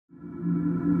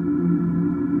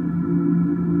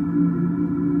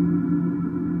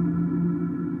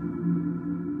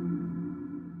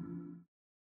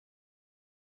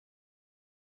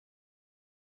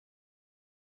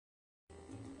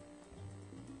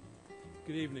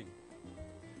Good evening.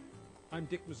 I'm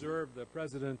Dick Meserve, the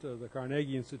president of the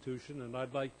Carnegie Institution, and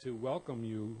I'd like to welcome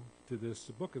you to this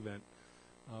book event.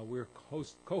 We're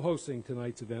co-hosting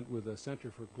tonight's event with the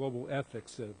Center for Global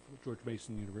Ethics at George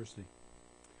Mason University.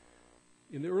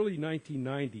 In the early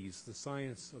 1990s, the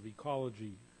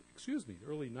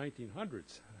early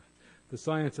 1900s, the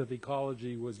science of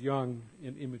ecology was young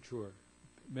and immature.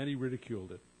 Many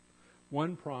ridiculed it.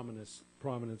 One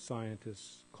prominent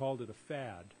scientist called it a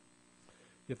fad,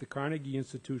 yet the Carnegie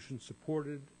Institution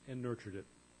supported and nurtured it.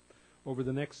 Over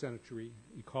the next century,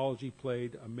 ecology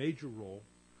played a major role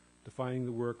defining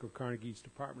the work of Carnegie's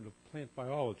Department of Plant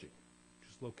Biology, which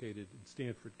is located in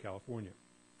Stanford, California.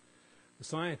 The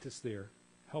scientists there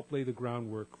helped lay the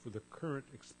groundwork for the current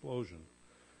explosion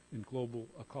in global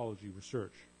ecology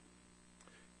research.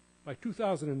 By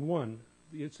 2001,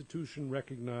 the institution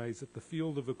recognized that the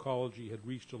field of ecology had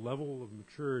reached a level of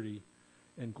maturity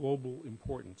and global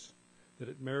importance that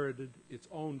it merited its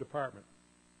own department.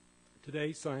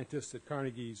 Today, scientists at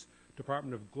Carnegie's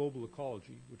Department of Global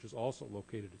Ecology, which is also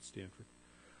located at Stanford,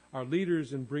 are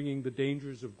leaders in bringing the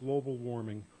dangers of global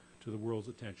warming to the world's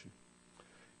attention.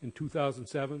 In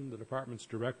 2007, the department's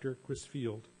director, Chris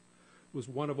Field, was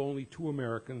one of only 2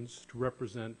 Americans to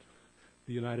represent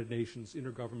the United Nations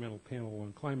Intergovernmental Panel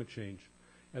on Climate Change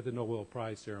at the Nobel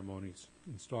Prize ceremonies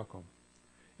in Stockholm.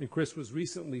 And Chris was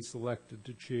recently selected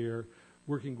to chair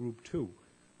Working Group 2,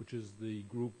 which is the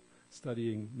group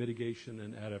studying mitigation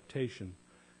and adaptation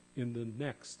in the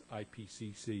next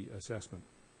IPCC assessment.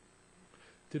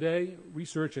 Today,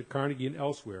 research at Carnegie and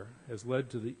elsewhere has led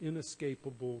to the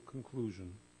inescapable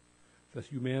conclusion that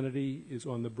humanity is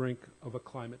on the brink of a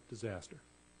climate disaster.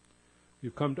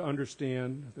 We've come to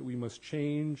understand that we must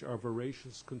change our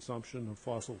voracious consumption of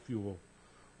fossil fuel,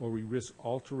 or we risk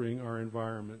altering our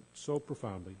environment so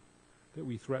profoundly that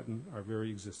we threaten our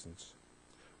very existence.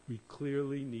 We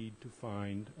clearly need to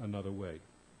find another way.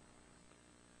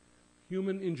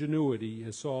 Human ingenuity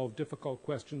has solved difficult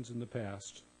questions in the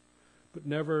past, but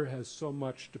never has so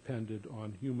much depended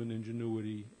on human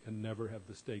ingenuity, and never have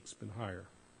the stakes been higher.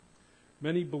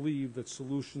 Many believe that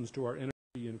solutions to our energy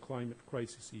and climate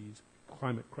crises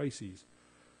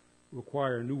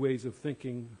require new ways of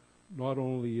thinking, not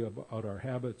only about our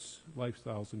habits,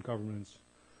 lifestyles, and governments,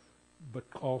 but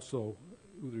also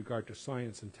with regard to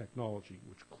science and technology,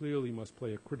 which clearly must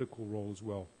play a critical role as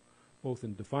well, both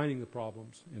in defining the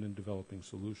problems and in developing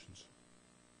solutions.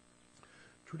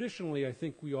 Traditionally, I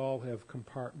think we all have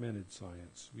compartmented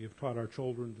science. We have taught our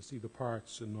children to see the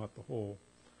parts and not the whole.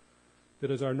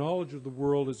 That as our knowledge of the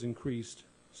world has increased,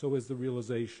 so has the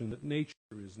realization that nature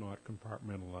is not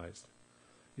compartmentalized.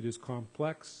 It is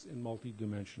complex and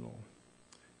multidimensional.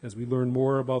 As we learn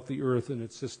more about the Earth and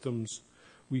its systems,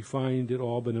 we find it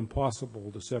all but impossible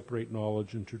to separate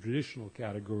knowledge into traditional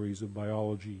categories of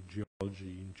biology,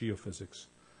 geology, and geophysics.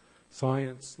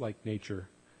 Science, like nature,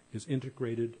 is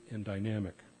integrated and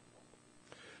dynamic.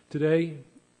 Today,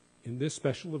 in this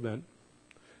special event,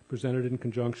 presented in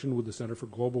conjunction with the Center for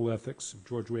Global Ethics of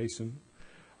George Mason,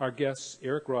 our guests,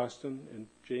 Eric Roston and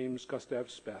James Gustave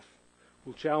Speth,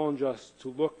 will challenge us to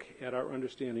look at our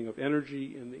understanding of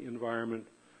energy and the environment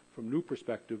from new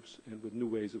perspectives and with new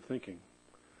ways of thinking.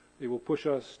 They will push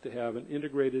us to have an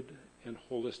integrated and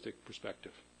holistic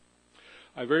perspective.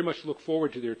 I very much look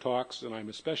forward to their talks, and I'm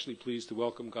especially pleased to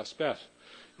welcome Gus Speth,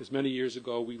 as many years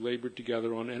ago we labored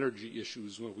together on energy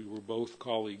issues when we were both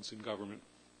colleagues in government.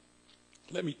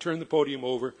 Let me turn the podium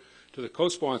over to the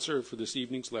co-sponsor for this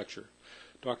evening's lecture,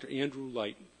 Dr. Andrew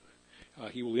Light.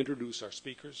 He will introduce our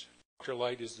speakers. Dr.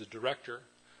 Light is the director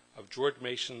of George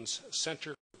Mason's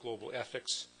Center for Global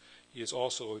Ethics. He is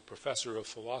also a professor of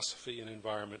philosophy and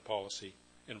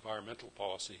environmental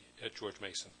policy at George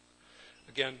Mason.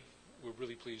 Again, we're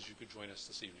really pleased you could join us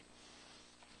this evening.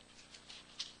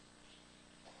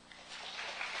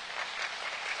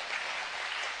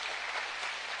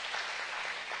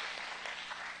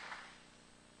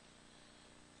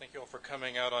 Thank you all for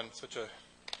coming out on such a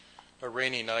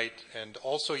rainy night. And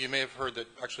also, you may have heard that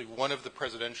actually one of the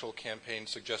presidential campaigns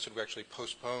suggested we actually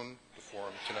postpone the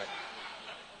forum tonight.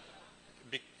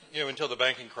 Until the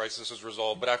banking crisis is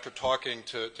resolved. But after talking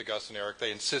to Gus and Eric,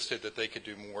 they insisted that they could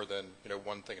do more than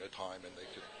one thing at a time, and they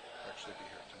could actually be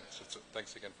here tonight. So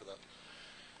thanks again for that.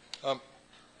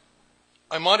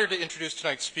 I'm honored to introduce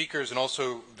tonight's speakers, and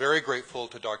also very grateful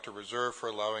to Dr. Reserve for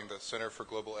allowing the Center for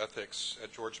Global Ethics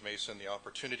at George Mason the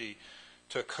opportunity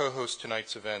to co-host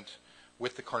tonight's event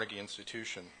with the Carnegie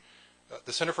Institution.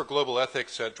 The Center for Global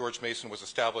Ethics at George Mason was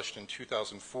established in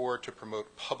 2004 to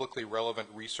promote publicly relevant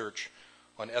research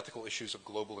on ethical issues of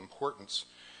global importance.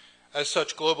 As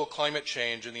such, global climate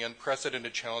change and the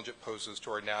unprecedented challenge it poses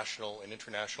to our national and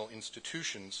international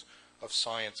institutions of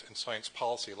science and science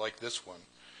policy, like this one,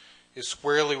 is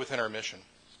squarely within our mission.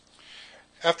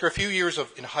 After a few years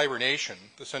in hibernation,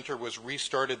 the center was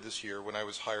restarted this year when I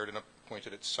was hired and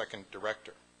appointed its second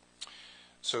director.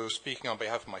 So speaking on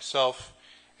behalf of myself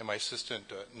and my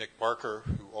assistant, Nick Barker,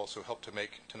 who also helped to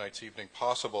make tonight's evening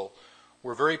possible,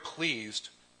 we're very pleased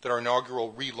that our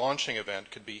inaugural relaunching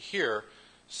event could be here,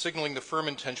 signaling the firm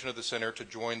intention of the center to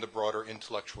join the broader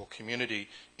intellectual community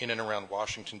in and around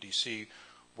Washington, D.C.,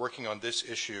 working on this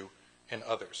issue and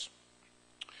others.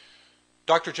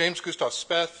 Dr. James Gustave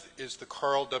Speth is the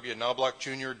Carl W. Knobloch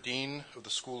Jr. Dean of the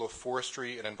School of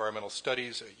Forestry and Environmental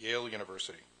Studies at Yale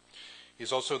University.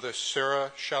 He's also the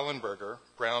Sarah Schallenberger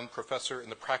Brown Professor in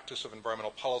the Practice of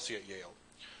Environmental Policy at Yale.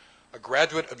 A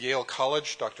graduate of Yale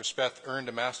College, Dr. Speth earned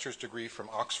a master's degree from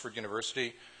Oxford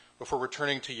University before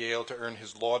returning to Yale to earn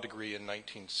his law degree in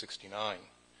 1969.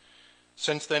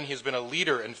 Since then, he has been a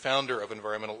leader and founder of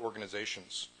environmental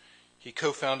organizations. He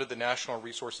co-founded the National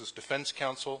Resources Defense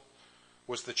Council,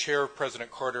 was the chair of President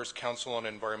Carter's Council on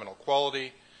Environmental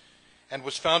Quality, and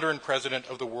was founder and president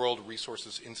of the World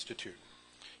Resources Institute.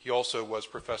 He also was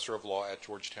professor of law at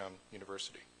Georgetown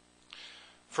University.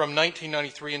 From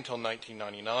 1993 until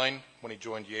 1999, when he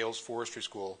joined Yale's Forestry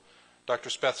School, Dr.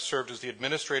 Speth served as the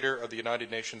administrator of the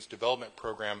United Nations Development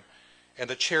Program and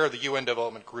the chair of the UN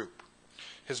Development Group.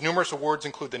 His numerous awards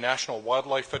include the National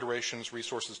Wildlife Federation's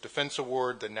Resources Defense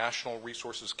Award, the National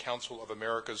Resources Council of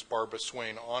America's Barbara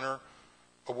Swain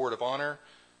Award of Honor,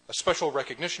 a Special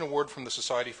Recognition Award from the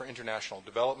Society for International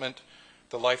Development,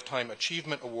 the Lifetime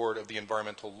Achievement Award of the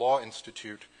Environmental Law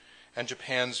Institute, and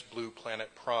Japan's Blue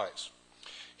Planet Prize.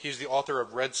 He is the author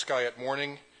of Red Sky at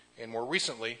Morning, and more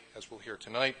recently, as we'll hear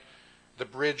tonight, The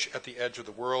Bridge at the Edge of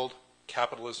the World,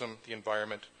 Capitalism, the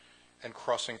Environment, and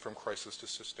Crossing from Crisis to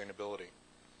Sustainability.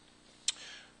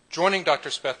 Joining Dr.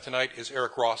 Speth tonight is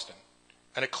Eric Roston,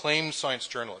 an acclaimed science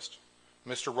journalist.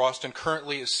 Mr. Roston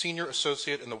currently is Senior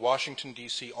Associate in the Washington,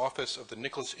 D.C. office of the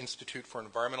Nicholas Institute for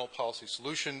Environmental Policy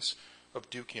Solutions of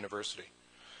Duke University.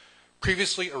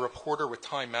 Previously a reporter with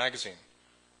Time magazine,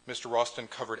 Mr. Roston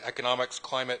covered economics,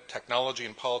 climate, technology,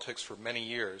 and politics for many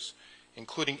years,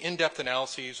 including in-depth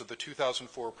analyses of the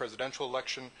 2004 presidential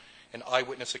election and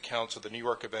eyewitness accounts of the New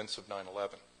York events of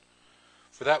 9/11.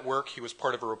 For that work, he was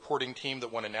part of a reporting team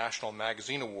that won a National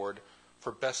Magazine Award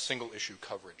for Best Single-Issue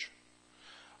Coverage.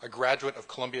 A graduate of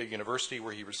Columbia University,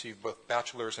 where he received both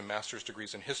bachelor's and master's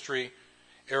degrees in history,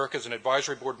 Eric is an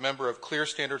advisory board member of Clear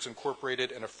Standards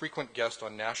Incorporated and a frequent guest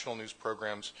on national news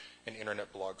programs and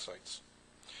internet blog sites.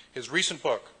 His recent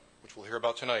book, which we'll hear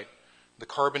about tonight, The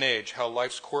Carbon Age, How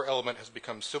Life's Core Element Has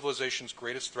Become Civilization's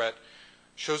Greatest Threat,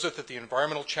 shows us that the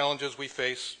environmental challenges we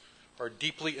face are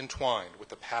deeply entwined with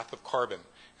the path of carbon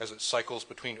as it cycles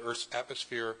between Earth's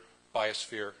atmosphere,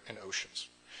 biosphere, and oceans.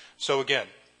 So again,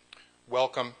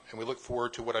 welcome, and we look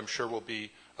forward to what I'm sure will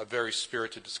be a very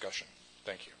spirited discussion.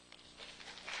 Thank you.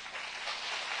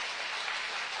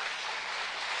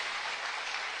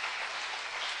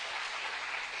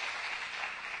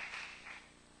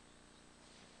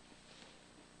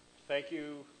 Thank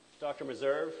you, Dr.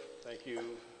 Meserve. Thank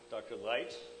you, Dr.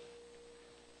 Light.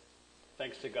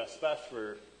 Thanks to Gus Speth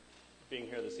for being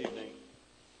here this evening.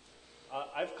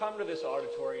 I've come to this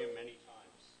auditorium many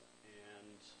times,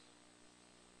 and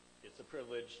it's a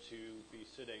privilege to be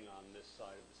sitting on this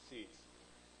side of the seats.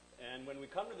 And when we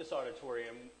come to this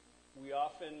auditorium, we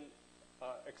often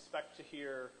expect to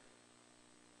hear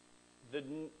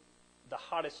the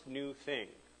hottest new thing,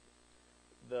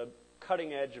 the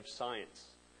cutting edge of science.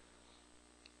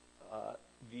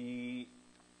 The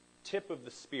tip of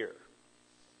the spear.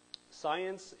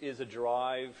 Science is a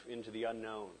drive into the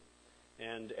unknown,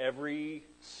 and every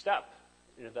step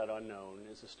into that unknown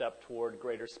is a step toward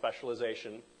greater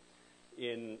specialization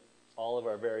in all of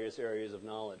our various areas of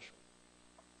knowledge.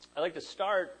 I'd like to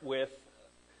start with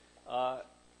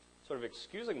sort of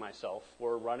excusing myself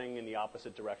for running in the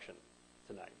opposite direction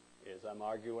tonight, is I'm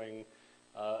arguing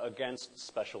against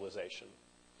specialization.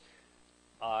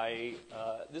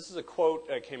 This is a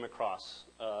quote I came across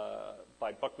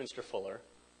by Buckminster Fuller,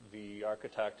 the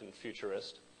architect and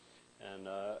futurist, and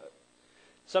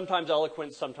sometimes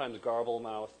eloquent, sometimes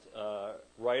garble-mouthed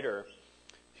writer.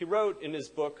 He wrote in his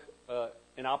book,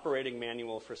 An Operating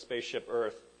Manual for Spaceship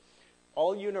Earth,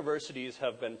 all universities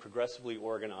have been progressively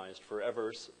organized for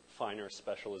ever finer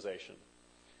specialization.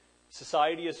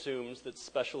 Society assumes that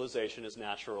specialization is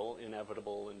natural,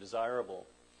 inevitable, and desirable.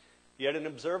 Yet in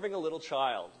observing a little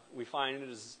child, we find it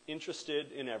is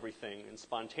interested in everything and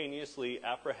spontaneously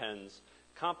apprehends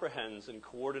comprehends and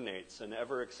coordinates an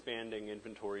ever-expanding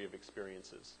inventory of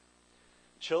experiences.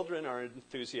 Children are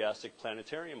enthusiastic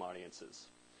planetarium audiences.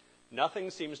 Nothing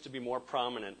seems to be more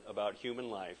prominent about human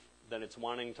life than its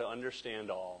wanting to understand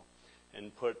all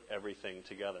and put everything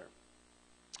together.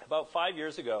 About 5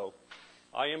 years ago,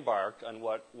 I embarked on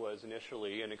what was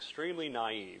initially an extremely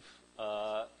naive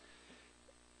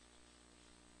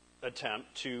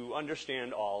attempt to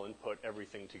understand all and put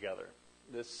everything together.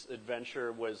 This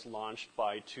adventure was launched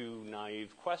by two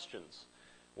naive questions.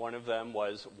 One of them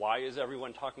was, why is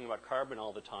everyone talking about carbon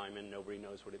all the time and nobody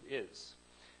knows what it is?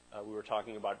 We were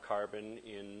talking about carbon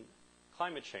in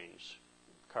climate change,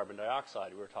 carbon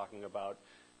dioxide. We were talking about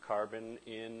carbon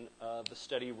in the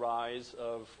steady rise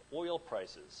of oil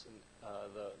prices, and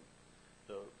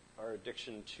our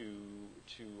addiction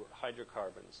to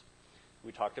hydrocarbons.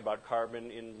 We talked about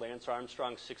carbon in Lance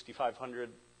Armstrong's $6,500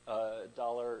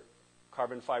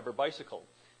 carbon fiber bicycle,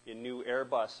 in new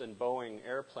Airbus and Boeing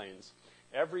airplanes.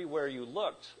 Everywhere you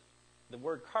looked, the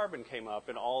word carbon came up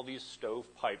in all these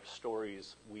stovepipe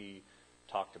stories we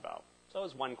talked about. So that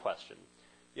was one question.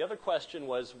 The other question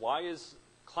was, why is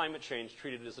climate change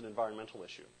treated as an environmental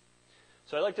issue?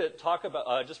 So I'd like to talk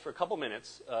about, just for a couple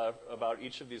minutes, about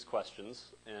each of these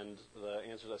questions and the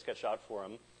answers I sketched out for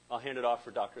them. I'll hand it off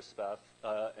for Dr. Speth,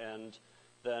 and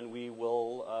then we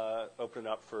will open it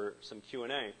up for some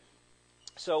Q&A.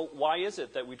 So why is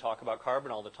it that we talk about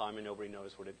carbon all the time and nobody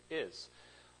knows what it is?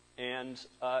 And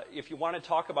if you want to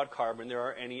talk about carbon, there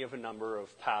are any of a number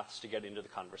of paths to get into the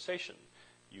conversation.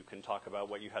 You can talk about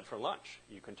what you had for lunch.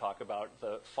 You can talk about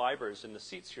the fibers in the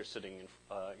seats you're sitting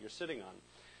on.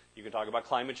 You can talk about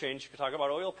climate change. You can talk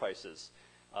about oil prices.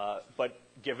 But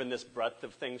given this breadth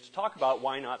of things to talk about,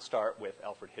 why not start with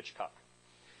Alfred Hitchcock?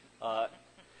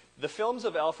 The films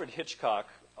of Alfred Hitchcock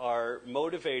are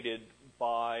motivated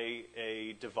by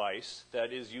a device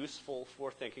that is useful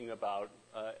for thinking about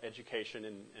education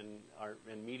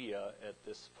and media at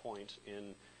this point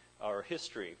in our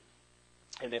history.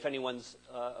 And if anyone's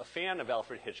a fan of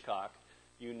Alfred Hitchcock,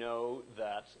 you know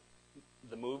that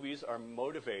the movies are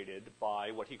motivated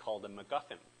by what he called a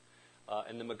MacGuffin.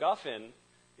 And the MacGuffin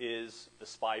is the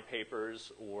spy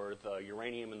papers or the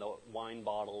uranium in the wine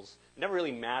bottles. It never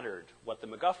really mattered what the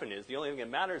MacGuffin is. The only thing that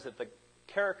matters is that the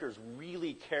characters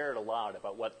really cared a lot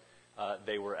about what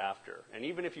they were after. And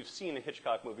even if you've seen a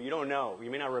Hitchcock movie, you don't know.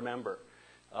 You may not remember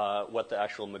what the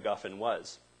actual MacGuffin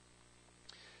was.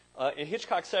 And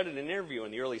Hitchcock said in an interview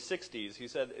in the early 60s, he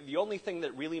said, the only thing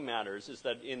that really matters is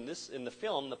that in the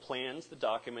film, the plans, the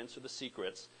documents, or the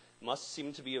secrets must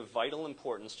seem to be of vital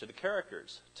importance to the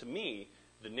characters. To me,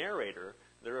 the narrator,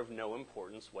 they're of no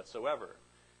importance whatsoever.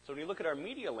 So when you look at our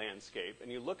media landscape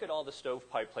and you look at all the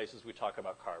stovepipe places we talk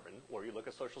about carbon, or you look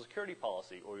at Social Security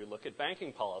policy, or you look at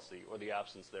banking policy, or the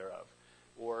absence thereof,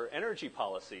 or energy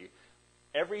policy,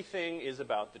 everything is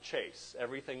about the chase.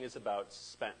 Everything is about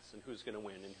suspense and who's going to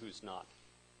win and who's not.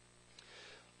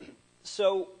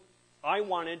 So I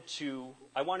wanted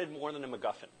more than a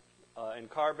MacGuffin. And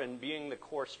carbon, being the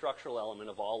core structural element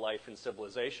of all life and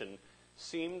civilization,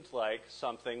 seemed like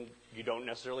something you don't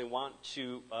necessarily want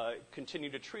to continue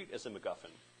to treat as a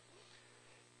MacGuffin.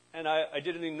 And I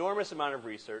did an enormous amount of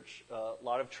research, a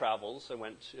lot of travels. I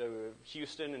went to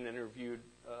Houston and interviewed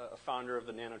a founder of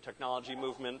the nanotechnology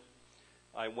movement.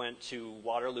 I went to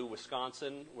Waterloo,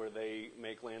 Wisconsin, where they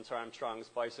make Lance Armstrong's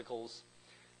bicycles.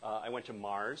 I went to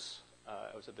Mars.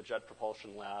 I was at the Jet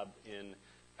Propulsion Lab in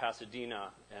Pasadena,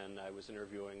 and I was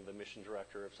interviewing the mission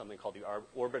director of something called the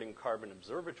Orbiting Carbon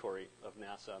Observatory of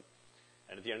NASA.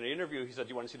 And at the end of the interview, he said, do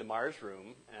you want to see the Mars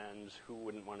room? And who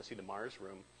wouldn't want to see the Mars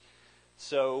room?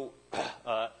 So,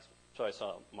 so I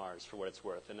saw Mars for what it's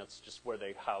worth, and that's just where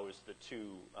they house the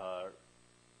two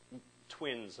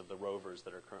twins of the rovers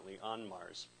that are currently on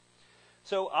Mars.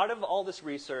 So out of all this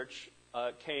research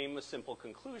came a simple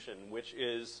conclusion, which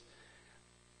is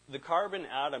the carbon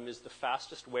atom is the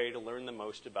fastest way to learn the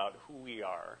most about who we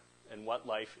are and what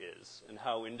life is and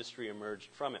how industry emerged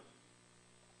from it.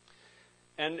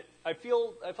 And I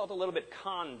felt a little bit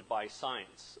conned by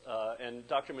science. And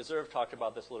Dr. Meserve talked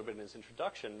about this a little bit in his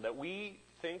introduction, that we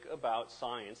think about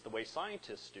science the way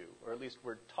scientists do, or at least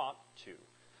we're taught to.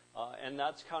 And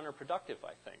that's counterproductive,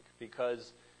 I think,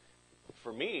 because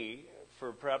for me,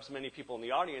 for perhaps many people in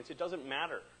the audience, it doesn't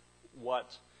matter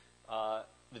what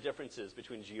the difference is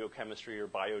between geochemistry or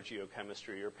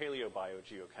biogeochemistry or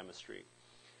paleobiogeochemistry.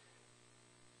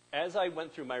 As I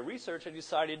went through my research, I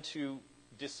decided to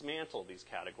dismantle these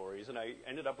categories, and I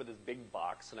ended up with this big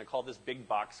box, and I called this big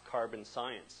box carbon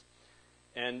science.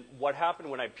 And what happened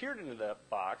when I peered into that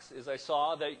box is I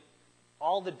saw that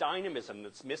all the dynamism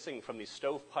that's missing from these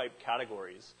stovepipe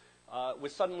categories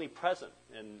was suddenly present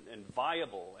and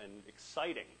viable and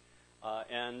exciting.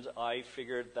 And I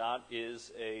figured that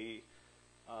is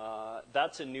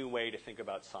that's a new way to think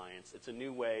about science. It's a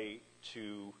new way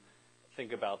to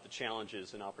think about the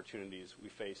challenges and opportunities we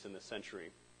face in this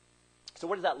century. So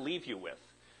what does that leave you with?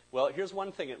 Well, here's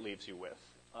one thing it leaves you with,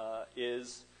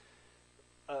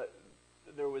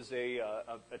 there was a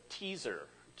teaser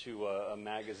to a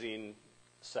magazine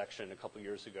section a couple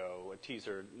years ago, a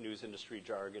teaser, news industry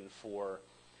jargon for,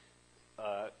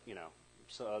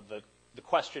 so the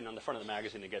question on the front of the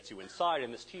magazine that gets you inside,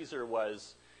 and this teaser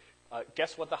was,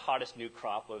 guess what the hottest new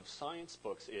crop of science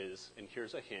books is, and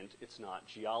here's a hint, it's not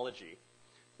geology.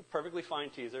 A perfectly fine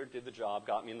teaser, did the job,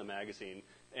 got me in the magazine,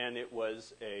 and it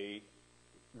was a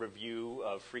review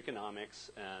of Freakonomics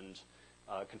and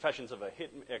Confessions of a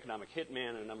Economic Hitman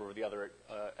and a number of the other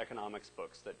economics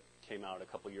books that came out a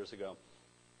couple years ago.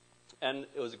 And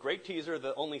it was a great teaser.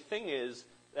 The only thing is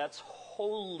that's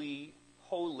wholly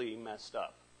messed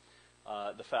up.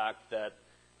 The fact that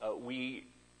we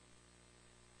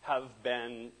have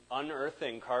been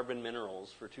unearthing carbon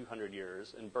minerals for 200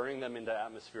 years and burning them into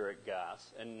atmospheric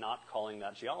gas and not calling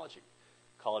that geology.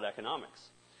 Call it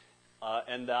economics.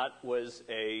 And that was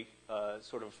a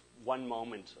sort of one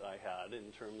moment I had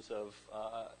in terms of,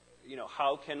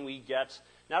 how can we get,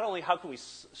 not only how can we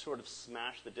sort of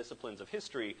smash the disciplines of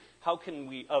history, how can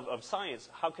we, of science,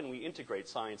 how can we integrate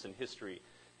science and history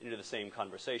into the same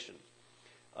conversation?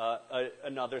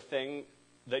 Another thing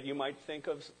that you might think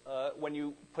of when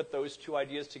you put those two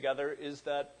ideas together is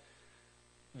that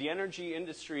the energy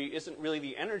industry isn't really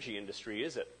the energy industry,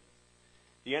 is it?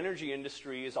 The energy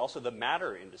industry is also the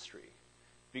matter industry,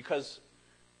 because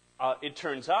it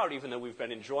turns out, even though we've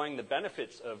been enjoying the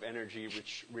benefits of energy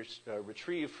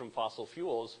retrieved from fossil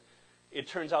fuels, it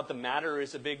turns out the matter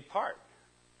is a big part,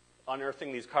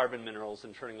 unearthing these carbon minerals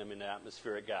and turning them into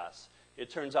atmospheric gas. It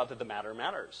turns out that the matter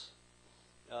matters.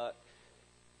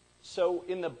 So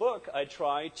in the book, I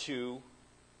try to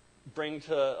bring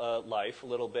to life a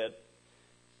little bit,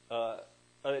 I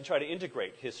try to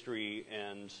integrate history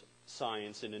and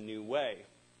science in a new way.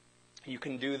 You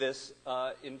can do this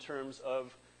in terms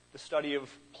of the study of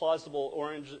plausible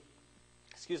origins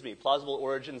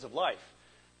of life.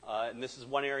 And this is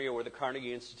one area where the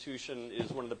Carnegie Institution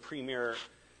is one of the premier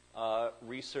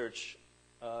research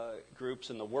groups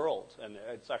in the world. And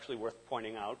it's actually worth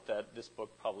pointing out that this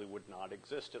book probably would not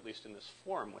exist, at least in this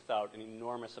form, without an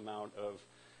enormous amount of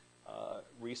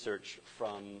research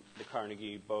from the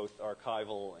Carnegie, both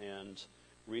archival and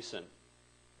recent.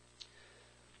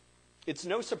 It's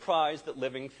no surprise that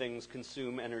living things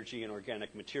consume energy and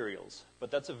organic materials,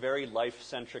 but that's a very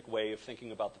life-centric way of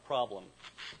thinking about the problem.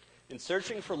 In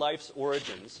searching for life's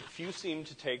origins, few seem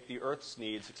to take the Earth's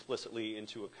needs explicitly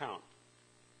into account.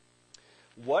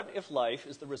 What if life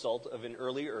is the result of an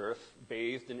early Earth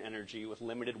bathed in energy with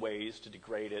limited ways to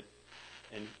degrade it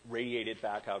and radiate it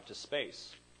back out to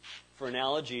space? For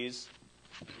analogies,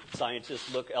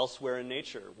 scientists look elsewhere in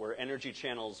nature, where energy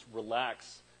channels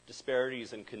relax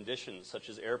disparities in conditions such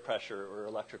as air pressure or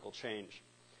electrical change.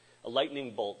 A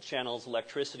lightning bolt channels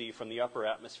electricity from the upper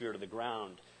atmosphere to the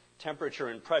ground. Temperature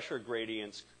and pressure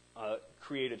gradients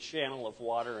create a channel of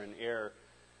water and air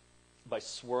by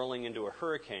swirling into a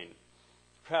hurricane.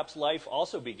 Perhaps life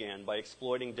also began by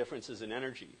exploiting differences in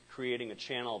energy, creating a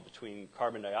channel between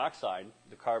carbon dioxide,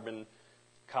 the carbon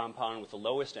compound with the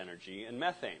lowest energy, and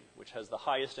methane, which has the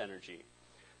highest energy.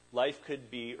 Life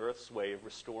could be Earth's way of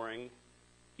restoring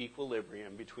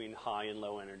equilibrium between high and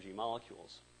low energy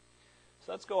molecules.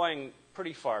 So that's going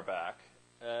pretty far back,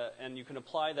 and you can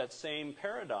apply that same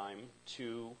paradigm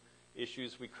to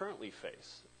issues we currently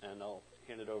face. And I'll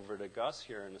hand it over to Gus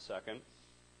here in a second.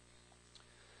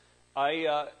 Many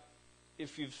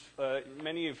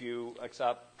of you,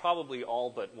 except probably all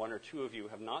but one or two of you,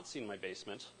 have not seen my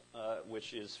basement,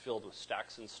 which is filled with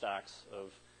stacks and stacks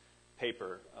of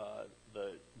paper.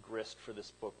 The grist for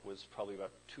this book was probably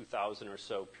about 2,000 or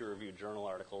so peer-reviewed journal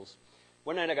articles.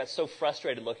 One night I got so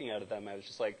frustrated looking at them, I was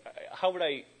just like, how would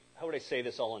I say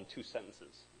this all in 2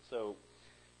 sentences? So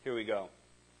here we go.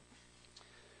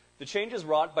 The changes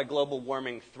wrought by global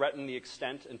warming threaten the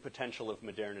extent and potential of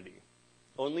modernity.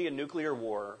 Only a nuclear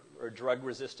war or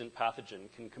drug-resistant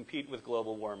pathogen can compete with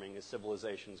global warming as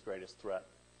civilization's greatest threat.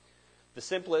 The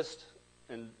simplest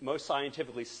and most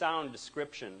scientifically sound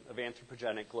description of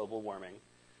anthropogenic global warming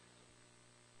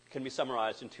can be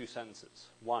summarized in 2 sentences.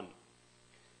 1,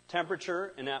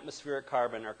 temperature and atmospheric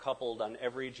carbon are coupled on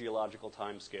every geological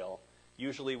timescale,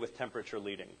 usually with temperature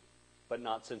leading, but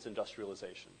not since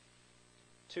industrialization.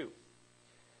 2,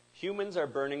 humans are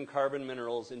burning carbon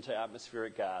minerals into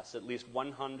atmospheric gas at least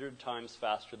 100 times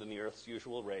faster than the Earth's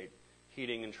usual rate,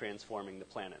 heating and transforming the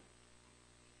planet.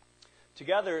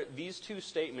 Together, these two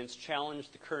statements challenge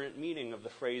the current meaning of the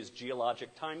phrase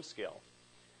geologic timescale.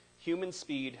 Human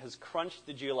speed has crunched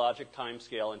the geologic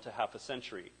timescale into half a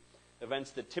century.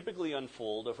 Events that typically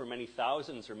unfold over many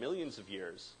thousands or millions of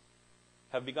years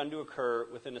have begun to occur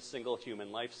within a single human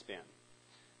lifespan.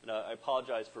 And I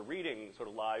apologize for reading sort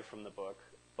of live from the book,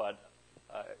 but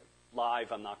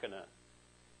live I'm not going to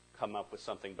come up with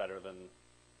something better than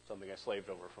something I slaved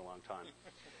over for a long time.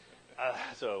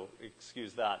 So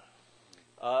excuse that.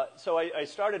 So I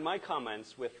started my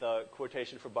comments with a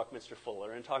quotation from Buckminster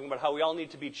Fuller and talking about how we all need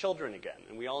to be children again,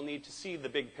 and we all need to see the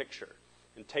big picture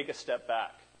and take a step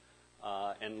back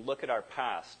and look at our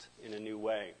past in a new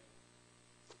way.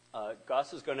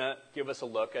 Gus is going to give us a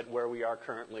look at where we are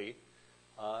currently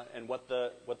and what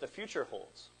the future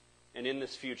holds. And in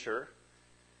this future,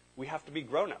 we have to be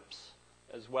grown-ups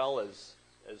as well as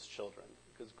children,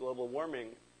 because global warming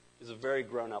is a very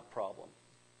grown-up problem.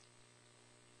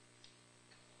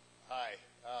 Hi.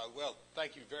 Well,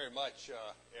 thank you very much,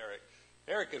 Eric.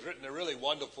 Eric has written a really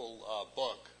wonderful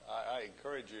book. I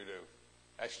encourage you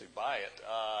to actually buy it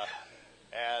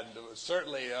and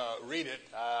certainly read it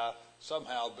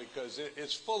somehow, because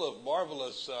it's full of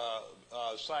marvelous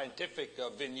scientific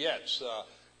vignettes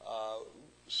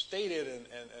stated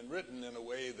and written in a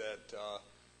way that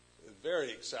is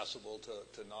very accessible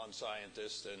to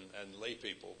non-scientists and lay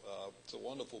people. It's a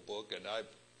wonderful book, and I've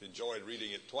enjoyed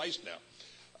reading it twice now.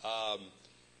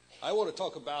 I want to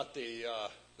talk about the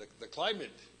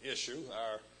climate issue,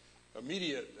 our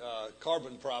immediate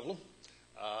carbon problem,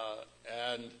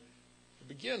 and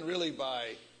begin really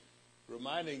by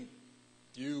reminding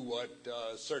you what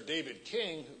Sir David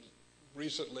King, who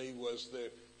recently was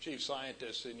the chief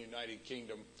scientist in the United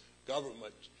Kingdom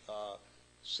government,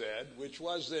 said, which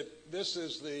was that this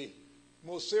is the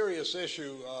most serious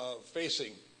issue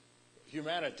facing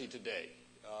humanity today.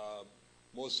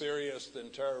 More serious than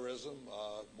terrorism,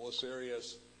 more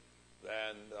serious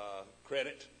than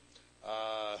credit,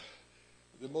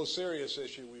 the most serious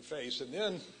issue we face. And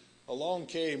then along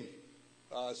came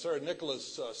Sir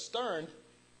Nicholas Stern,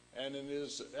 and in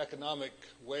his economic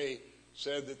way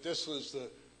said that this was the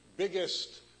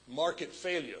biggest market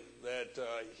failure that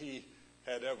he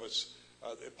had ever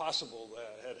possible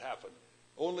had happened.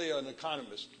 Only an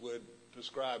economist would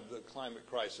describe the climate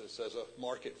crisis as a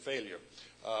market failure.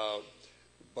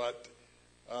 But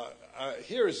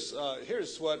here's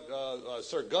what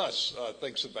Sir Gus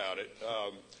thinks about it.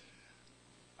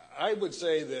 I would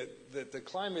say that the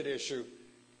climate issue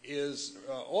is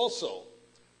also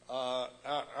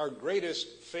our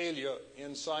greatest failure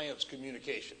in science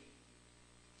communication.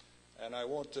 And I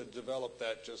want to develop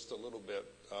that just a little bit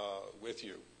with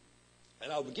you.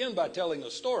 And I'll begin by telling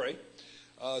a story,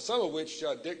 some of which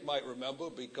Dick might remember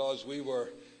because we were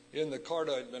in the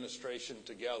Carter administration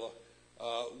together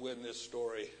when this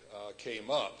story came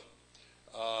up.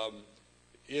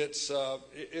 It's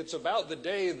about the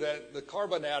day that the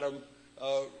carbon atom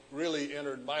really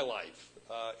entered my life.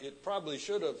 It probably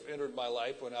should have entered my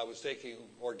life when I was taking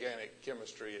organic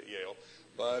chemistry at Yale,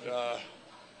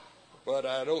 but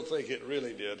I don't think it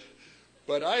really did.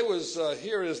 But I was,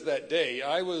 here is that day,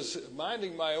 I was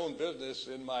minding my own business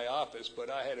in my office, but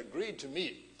I had agreed to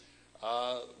meet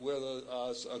with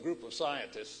a group of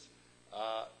scientists,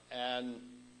 and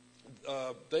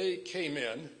they came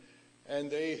in and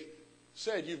they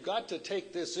said, you've got to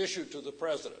take this issue to the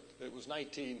president. It was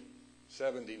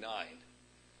 1979.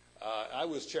 I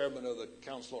was chairman of the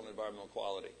Council on Environmental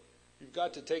Quality. You've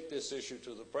got to take this issue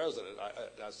to the president.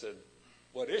 I said,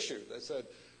 what issue? They said,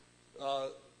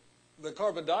 the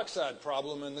carbon dioxide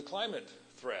problem and the climate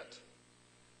threat,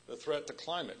 the threat to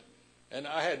climate. And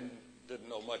I didn't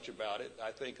know much about it.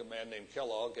 I think a man named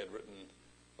Kellogg had written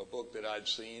a book that I'd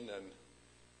seen, and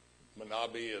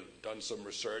Manabe had done some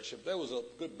research. There was a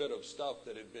good bit of stuff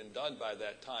that had been done by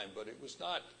that time, but it was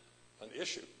not an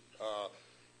issue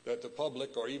that the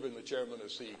public or even the chairman of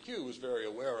CEQ was very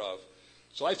aware of.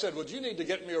 So I said, well, you need to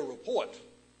get me a report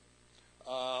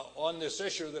on this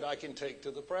issue that I can take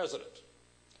to the president.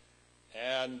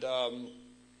 And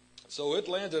so it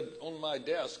landed on my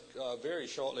desk very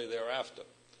shortly thereafter.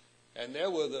 And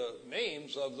there were the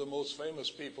names of the most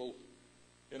famous people.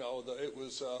 You know, it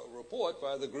was a report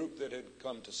by the group that had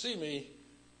come to see me,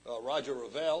 Roger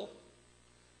Revelle,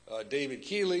 David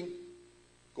Keeling,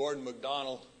 Gordon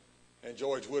MacDonald, and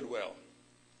George Woodwell.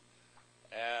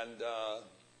 And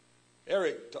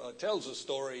Eric tells a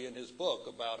story in his book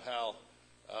about how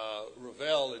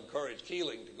Revelle encouraged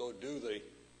Keeling to go do the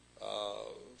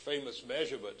famous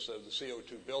measurements of the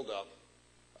CO2 buildup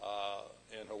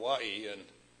in Hawaii, and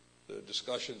the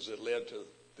discussions that led to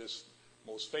this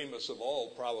most famous of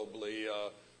all probably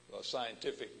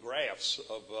scientific graphs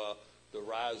of the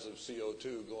rise of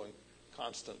CO2 going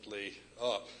constantly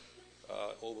up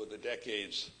over the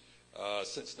decades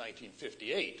since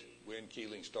 1958, when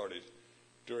Keeling started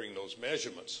doing those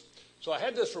measurements. So I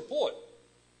had this report,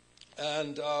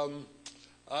 and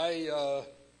I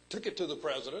took it to the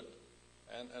president,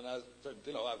 and I said,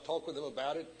 you know, I've talked with him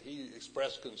about it. He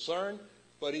expressed concern,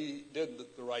 but he did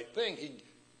the right thing. He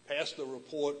passed the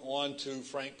report on to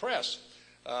Frank Press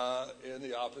in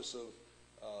the office of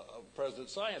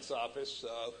President's Science Office,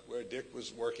 where Dick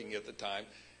was working at the time.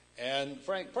 And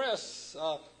Frank Press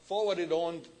forwarded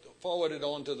on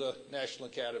to the National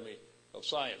Academy of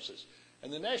Sciences.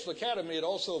 And the National Academy had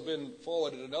also been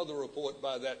forwarded another report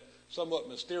by that somewhat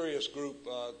mysterious group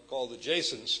called the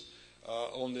Jasons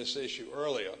on this issue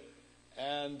earlier.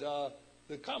 And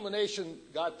the combination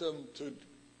got them to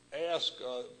ask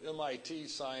MIT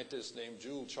scientist named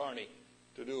Jules Charney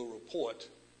to do a report,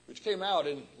 which came out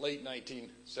in late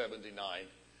 1979,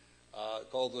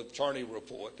 called the Charney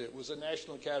Report. It was a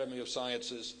National Academy of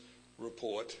Sciences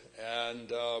report,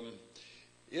 and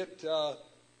it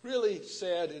really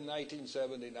said in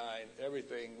 1979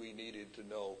 everything we needed to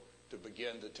know to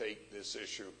begin to take this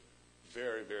issue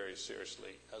very, very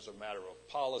seriously as a matter of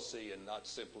policy and not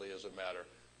simply as a matter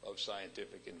of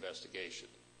scientific investigation.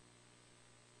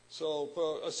 So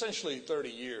for essentially 30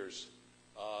 years,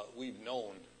 we've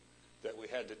known that we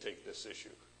had to take this issue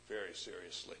very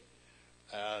seriously.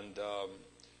 And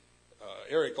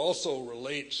Eric also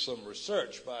relates some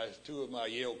research by two of my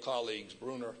Yale colleagues,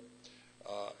 Bruner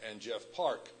and Jeff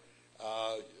Park,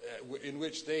 in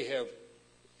which they have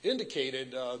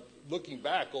indicated, looking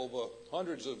back over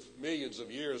hundreds of millions of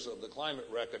years of the climate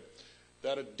record,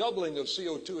 that a doubling of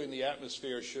CO2 in the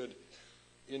atmosphere should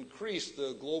increase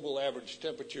the global average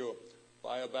temperature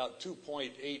by about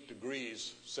 2.8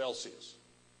 degrees Celsius.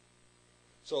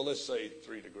 So let's say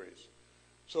 3 degrees.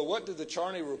 So what did the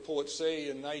Charney Report say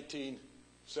in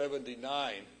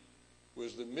 1979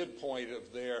 was the midpoint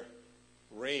of their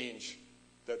range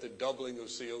that the doubling of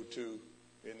CO2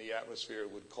 in the atmosphere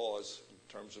would cause in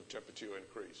terms of temperature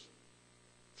increase?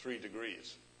 3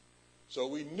 degrees. So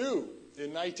we knew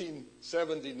in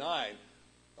 1979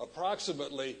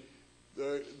 approximately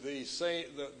the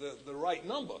right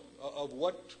number of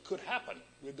what could happen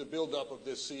with the buildup of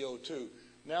this CO2,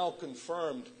 now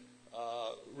confirmed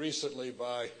recently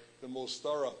by the most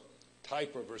thorough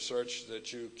type of research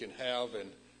that you can have,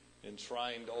 and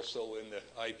enshrined also in the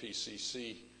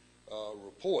IPCC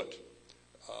report.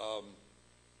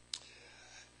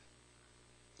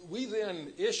 We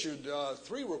then issued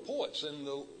 3 reports in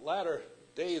the latter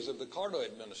days of the Carter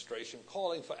administration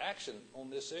calling for action on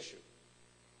this issue.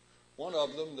 One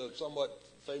of them, the somewhat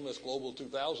famous Global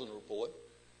 2000 report,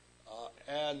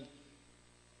 and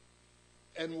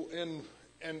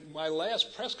my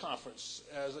last press conference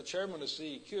as the chairman of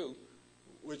CEQ,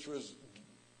 which was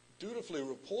dutifully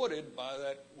reported by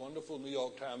that wonderful New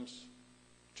York Times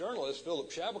journalist, Philip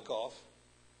Shabakov,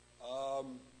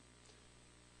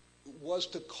 was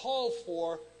to call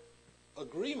for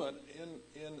agreement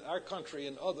in our country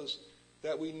and others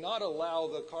that we not allow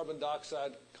the carbon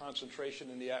dioxide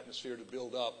concentration in the atmosphere to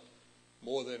build up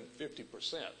more than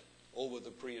 50% over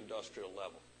the pre-industrial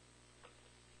level.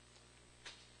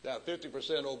 Now,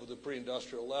 50% over the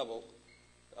pre-industrial level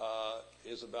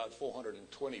is about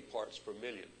 420 parts per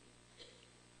million,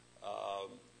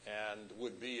 and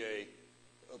would be a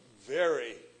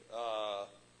very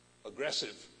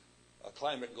aggressive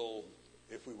climate goal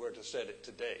if we were to set it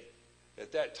today.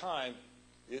 At that time,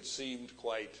 it seemed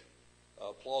quite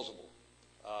plausible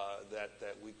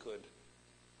that we could.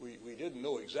 We didn't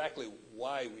know exactly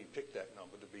why we picked that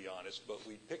number, to be honest, but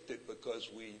we picked it because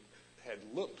we had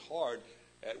looked hard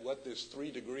at what this 3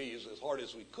 degrees, as hard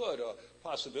as we could, a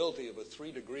possibility of a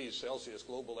 3 degrees Celsius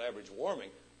global average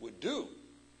warming would do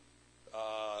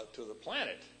to the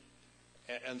planet.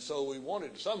 And so we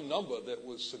wanted some number that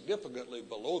was significantly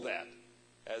below that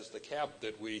as the cap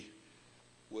that we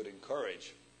would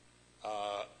encourage.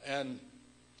 And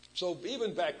so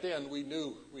even back then, we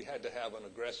knew we had to have an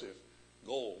aggressive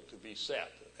goal to be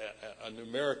set, a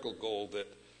numerical goal that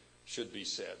should be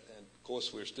set. And of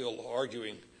course, we're still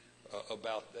arguing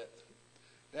about that.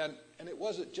 And it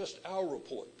wasn't just our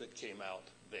report that came out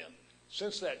then.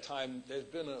 Since that time, there's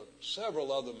been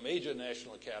several other major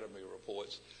National Academy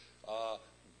reports.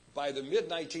 By the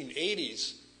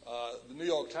mid-1980s, the New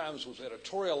York Times was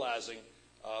editorializing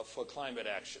for climate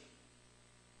action.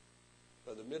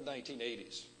 By the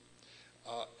mid-1980s.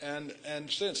 And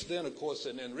since then, of course,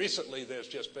 and then recently, there's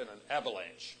just been an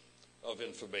avalanche of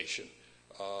information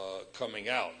coming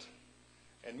out.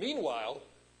 And meanwhile,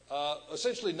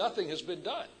 essentially nothing has been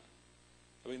done.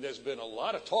 I mean, there's been a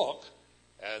lot of talk,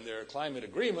 and there are climate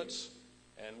agreements,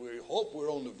 and we hope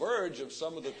we're on the verge of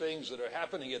some of the things that are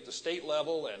happening at the state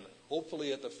level and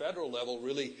hopefully at the federal level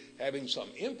really having some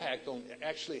impact on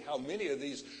actually how many of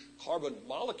these carbon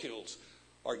molecules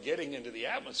are getting into the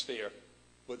atmosphere.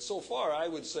 But so far, I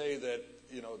would say that,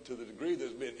 you know, to the degree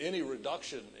there's been any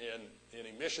reduction in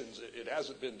emissions, it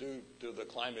hasn't been due to the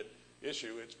climate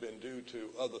issue. It's been due to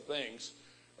other things,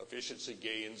 efficiency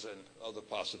gains and other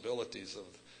possibilities of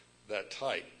that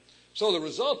type. So the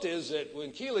result is that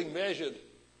when Keeling measured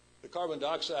the carbon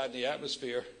dioxide in the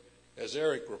atmosphere, as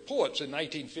Eric reports, in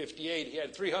 1958, he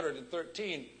had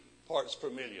 313 parts per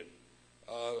million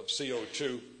of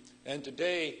CO2. And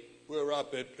today, we're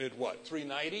up at what,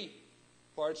 390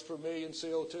 parts per million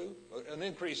CO2? An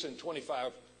increase in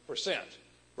 25%,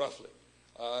 roughly,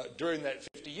 during that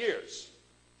 50 years.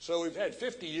 So we've had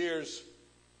 50 years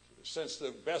since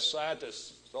the best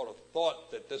scientists sort of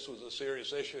thought that this was a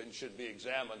serious issue and should be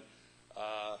examined,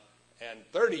 and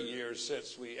 30 years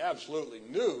since we absolutely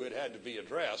knew it had to be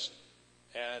addressed.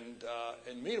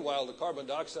 And meanwhile, the carbon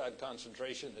dioxide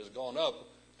concentration has gone up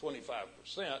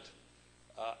 25%.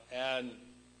 And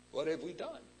what have we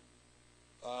done?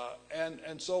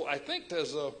 And so I think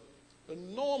there's an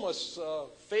enormous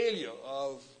failure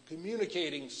of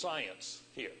communicating science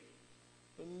here.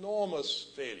 Enormous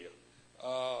failure.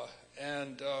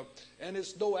 And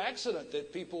it's no accident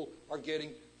that people are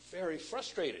getting very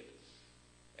frustrated.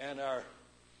 And our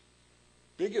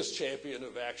biggest champion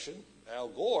of action, Al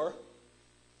Gore,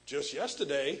 just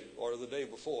yesterday or the day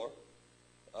before,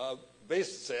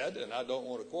 said, and I don't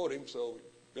want to quote him, so you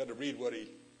better read what he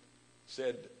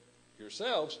said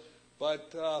yourselves,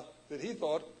 but that he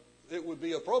thought it would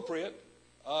be appropriate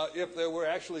if there were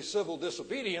actually civil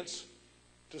disobedience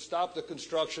to stop the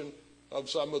construction of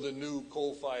some of the new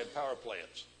coal-fired power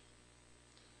plants.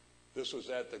 This was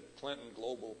at the Clinton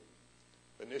Global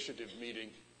Initiative meeting,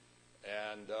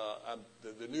 and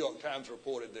the New York Times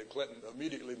reported that Clinton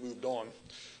immediately moved on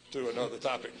to another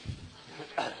topic.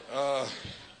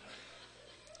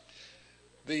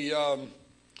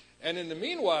 And in the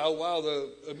meanwhile, while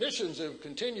the emissions have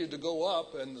continued to go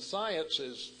up and the science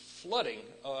is flooding,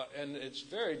 and it's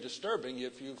very disturbing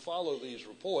if you follow these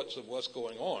reports of what's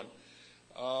going on,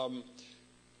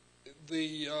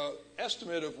 the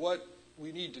estimate of what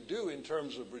we need to do in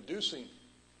terms of reducing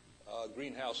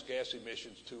greenhouse gas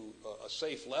emissions to a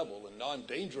safe level, a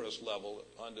non-dangerous level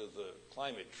under the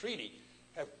climate treaty,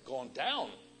 have gone down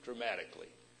dramatically.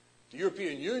 The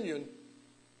European Union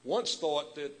once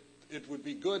thought that it would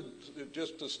be good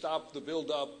just to stop the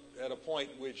buildup at a point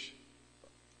which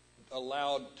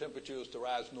allowed temperatures to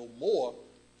rise no more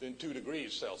than 2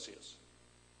 degrees Celsius.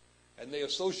 And they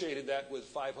associated that with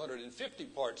 550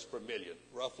 parts per million,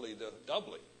 roughly the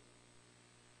doubling.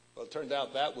 Well, it turned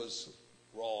out that was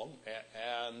wrong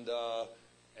and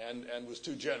was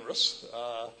too generous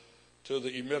to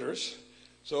the emitters.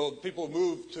 So people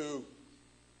moved to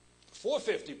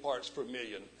 450 parts per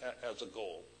million as a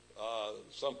goal,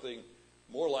 something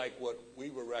more like what we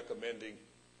were recommending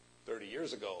 30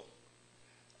 years ago.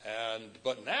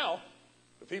 But now,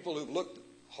 the people who've looked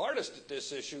hardest at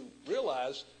this issue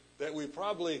realize that we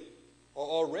probably are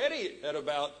already at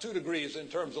about 2 degrees in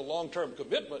terms of long-term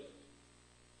commitment.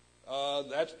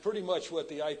 That's pretty much what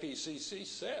the IPCC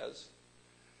says.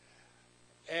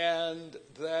 And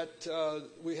that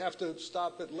we have to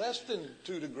stop at less than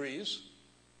 2 degrees.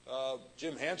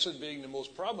 Jim Hansen being the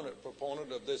most prominent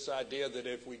proponent of this idea that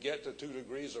if we get to 2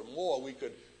 degrees or more, we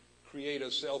could create a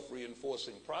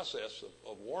self-reinforcing process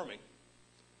of warming.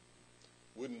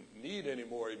 Wouldn't need any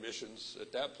more emissions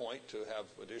at that point to have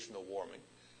additional warming.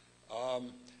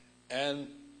 And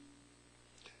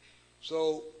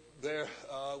so there,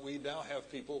 we now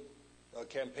have people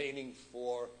campaigning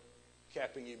for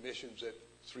capping emissions at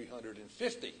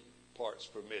 350 parts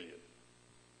per million,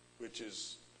 which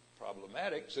is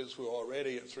problematic since we're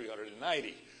already at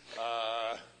 390.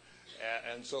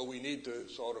 And so we need to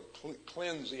sort of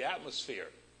cleanse the atmosphere.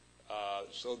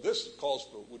 So this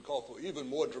would call for even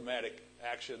more dramatic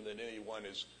action than anyone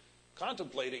is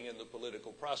contemplating in the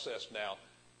political process now,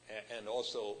 and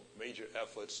also major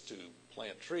efforts to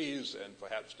plant trees and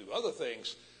perhaps do other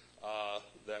things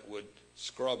that would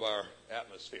scrub our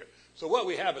atmosphere. So what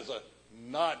we have is a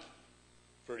not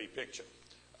pretty picture.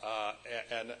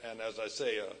 And as I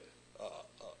say, an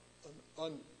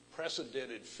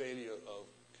unprecedented failure of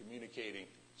communicating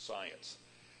science.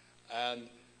 And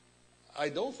I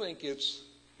don't think it's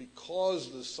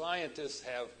because the scientists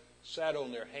have sat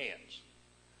on their hands.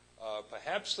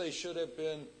 Perhaps they should have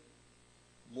been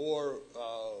more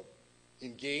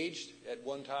engaged at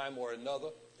one time or another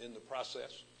in the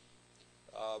process.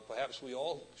 Perhaps we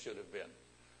all should have been.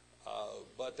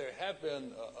 But there have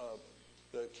been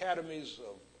the academies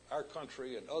of our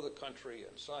country and other country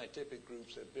and scientific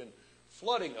groups have been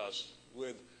flooding us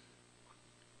with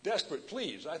desperate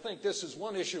pleas. I think this is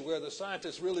one issue where the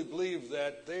scientists really believe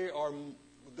that they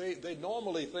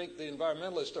normally think the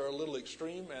environmentalists are a little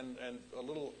extreme and a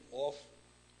little off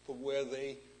from where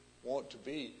they want to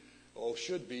be or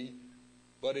should be.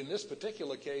 But in this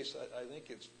particular case, I think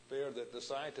it's fair that the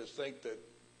scientists think that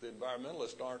the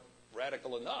environmentalists aren't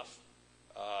radical enough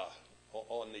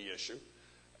on the issue.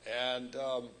 And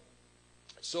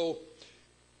so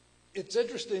it's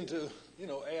interesting to,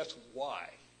 ask why.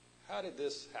 How did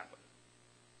this happen?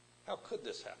 How could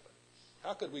this happen?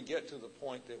 How could we get to the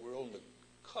point that we're on the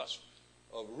cusp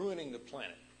of ruining the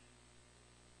planet?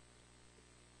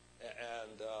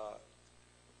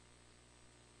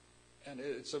 And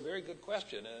it's a very good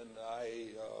question, and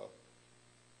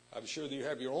I'm sure that you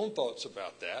have your own thoughts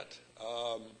about that.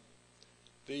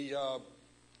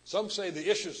 Some say the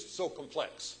issue's so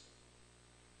complex.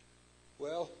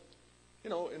 Well,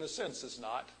 in a sense it's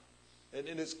not. And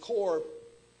in its core,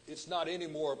 it's not any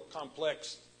more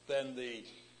complex than the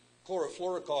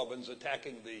chlorofluorocarbons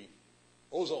attacking the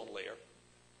ozone layer,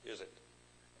 is it?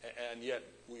 And yet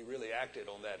we really acted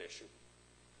on that issue.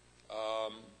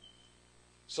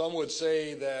 Some would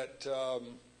say that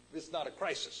it's not a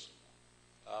crisis,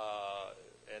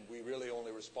 and we really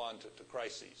only respond to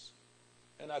crises.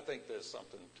 And I think there's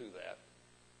something to that.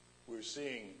 We're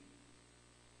seeing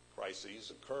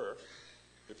crises occur.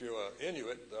 If you're an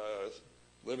Inuit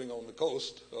living on the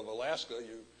coast of Alaska,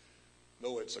 you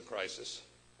know it's a crisis.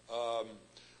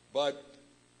 But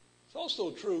it's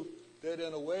also true that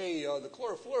in a way the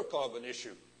chlorofluorocarbon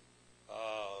issue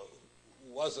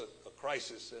wasn't a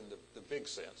crisis in the big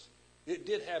sense. It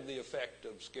did have the effect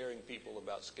of scaring people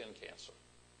about skin cancer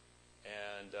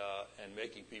and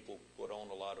making people put on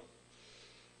a lot of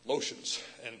lotions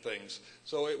and things.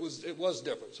 So it was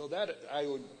different. So that I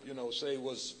would say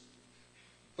was,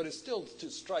 but it still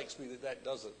strikes me that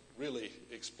doesn't really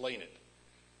explain it.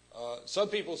 Some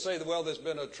people say that, well, there's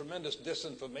been a tremendous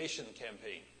disinformation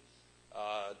campaign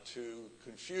to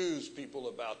confuse people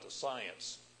about the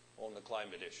science on the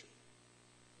climate issue.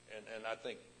 And I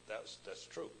think that's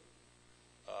true.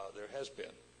 There has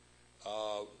been.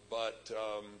 But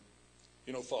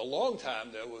for a long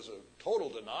time, there was a total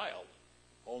denial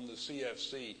on the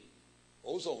CFC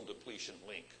ozone depletion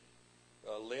link,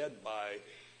 led by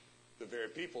the very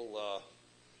people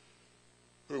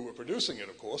who were producing it,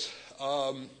 of course.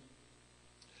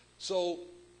 So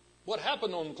what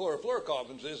happened on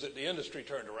chlorofluorocarbons is that the industry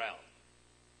turned around.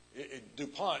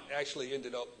 DuPont actually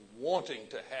ended up wanting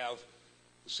to have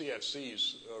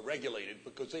CFCs regulated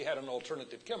because they had an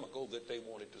alternative chemical that they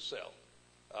wanted to sell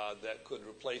that could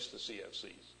replace the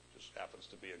CFCs. Just happens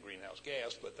to be a greenhouse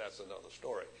gas, but that's another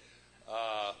story.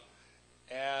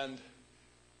 And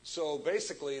so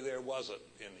basically there wasn't,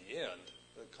 in the end,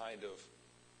 the kind of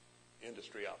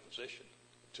industry opposition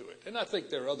to it. And I think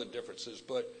there are other differences,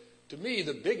 but to me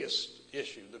the biggest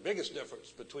issue, the biggest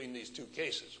difference between these two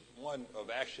cases, one of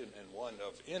action and one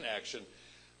of inaction,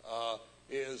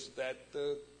 is that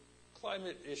the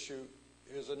climate issue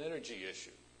is an energy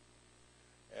issue.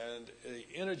 And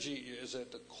energy is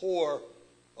at the core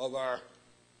of our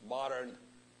modern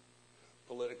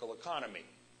political economy.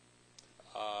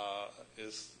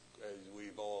 Is, as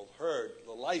we've all heard,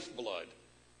 the lifeblood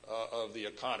of the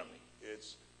economy.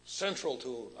 It's central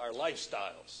to our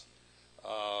lifestyles.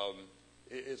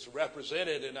 It's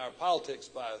represented in our politics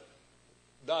by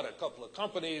not a couple of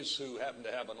companies who happen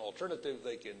to have an alternative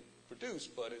they can produce,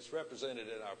 but it's represented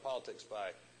in our politics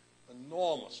by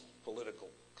enormous political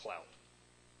clout.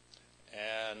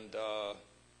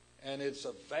 And it's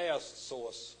a vast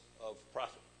source of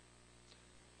profit.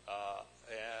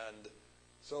 And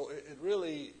so it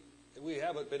really, we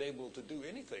haven't been able to do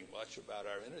anything much about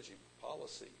our energy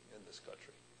policy in this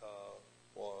country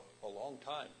for a long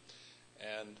time.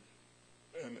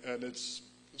 And it's,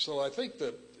 so I think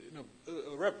that,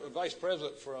 a vice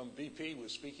president from BP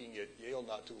was speaking at Yale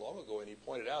not too long ago, and he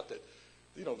pointed out that,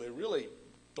 they really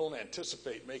don't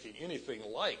anticipate making anything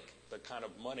like the kind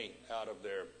of money out of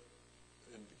their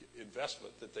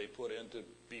investment that they put into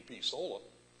BP Solar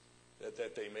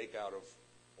that they make out of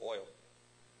oil.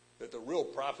 That the real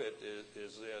profit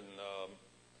is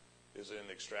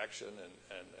in extraction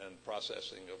and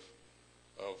processing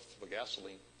of the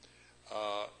gasoline.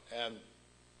 And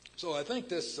so I think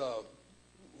this,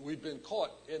 we've been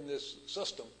caught in this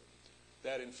system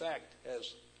that in fact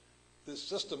has, this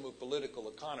system of political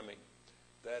economy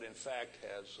that in fact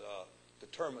has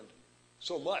determined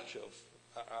so much of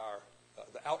our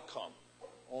the outcome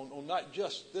on not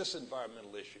just this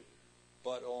environmental issue,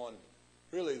 but on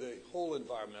really the whole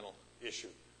environmental issue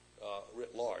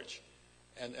writ large.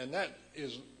 And that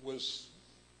was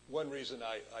one reason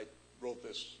I wrote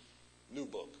this new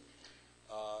book.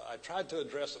 I tried to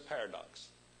address a paradox.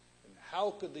 And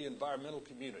how could the environmental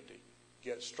community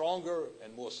get stronger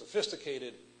and more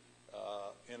sophisticated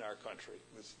in our country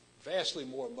with vastly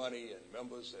more money and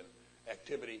members and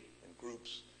activity and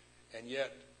groups, and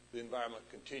yet the environment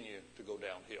continue to go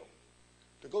downhill?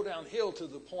 To go downhill to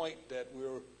the point that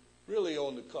we're really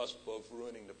on the cusp of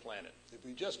ruining the planet. If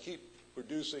we just keep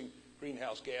producing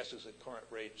greenhouse gases at current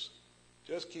rates,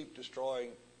 just keep destroying,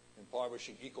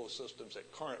 impoverishing ecosystems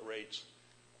at current rates,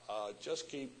 just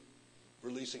keep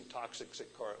releasing toxics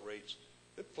at current rates,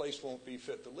 the place won't be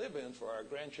fit to live in for our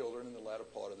grandchildren in the latter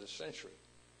part of this century.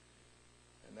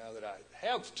 And now that I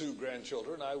have two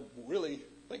grandchildren, I really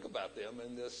think about them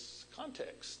in this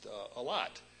context a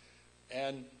lot.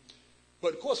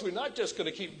 But of course, we're not just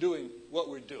going to keep doing what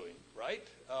we're doing, right?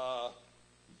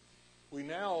 We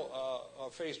now are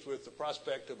faced with the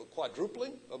prospect of a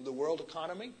quadrupling of the world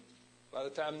economy by the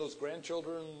time those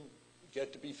grandchildren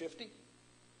get to be 50.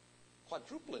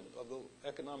 Quadrupling of the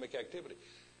economic activity.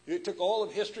 It took all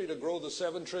of history to grow the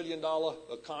 $7 trillion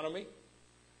economy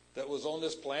that was on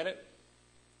this planet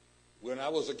when I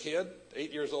was a kid,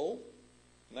 8 years old,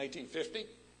 1950.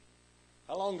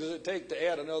 How long does it take to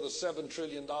add another $7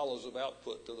 trillion of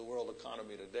output to the world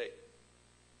economy today?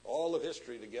 All of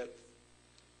history to get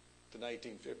to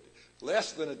 1950.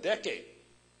 Less than a decade.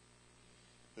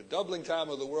 The doubling time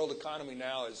of the world economy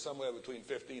now is somewhere between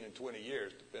 15 and 20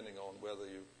 years, depending on whether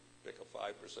you pick a 5%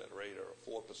 rate or a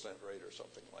 4% rate or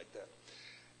something like that.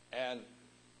 And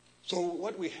so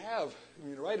what we have, I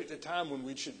mean, right at the time when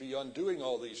we should be undoing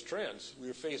all these trends,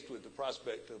 we're faced with the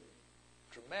prospect of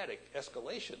dramatic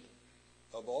escalation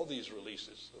of all these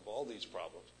releases, of all these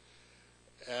problems.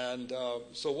 And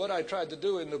so what I tried to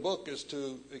do in the book is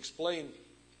to explain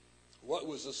what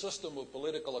was the system of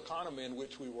political economy in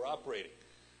which we were operating.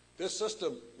 This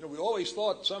system, we always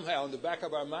thought somehow in the back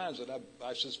of our minds, and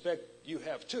I suspect you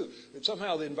have too, that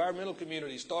somehow the environmental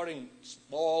community, starting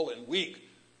small and weak,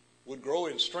 would grow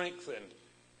in strength,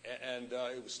 and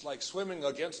it was like swimming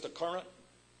against a current.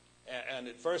 And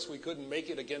at first we couldn't make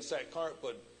it against that current,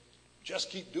 but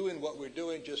just keep doing what we're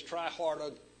doing, just try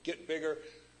harder, get bigger,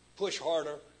 push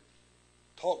harder,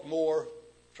 talk more,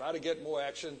 try to get more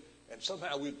action, and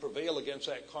somehow we'd prevail against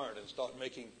that current and start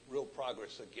making real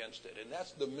progress against it. And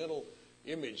that's the mental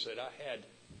image that I had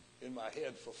in my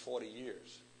head for 40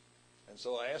 years. And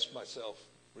so I asked myself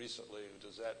recently,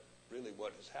 is that really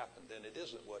what has happened? And it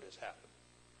isn't what has happened.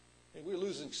 I mean, we're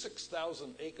losing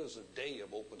 6,000 acres a day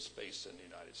of open space in the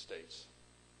United States.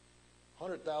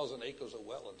 100,000 acres of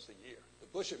wetlands a year. The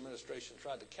Bush administration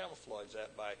tried to camouflage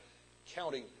that by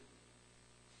counting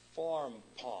farm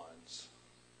ponds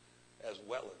as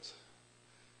wetlands,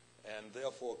 and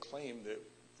therefore claimed that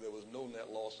there was no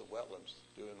net loss of wetlands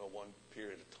during a one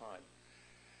period of time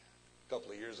a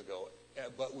couple of years ago.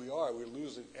 But we're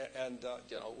losing. And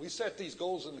we set these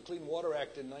goals in the Clean Water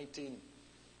Act in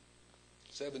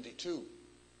 1972.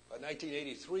 By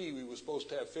 1983, we were supposed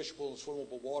to have fishable and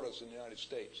swimmable waters in the United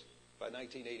States. By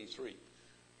 1983.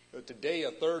 But today,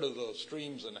 a third of the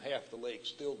streams and half the lakes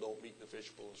still don't meet the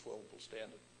fishable and swimmable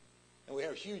standard. And we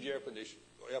have huge air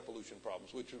pollution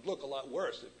problems, which would look a lot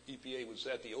worse if EPA would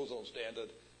set the ozone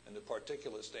standard and the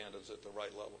particulate standards at the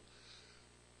right level.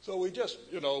 So we just,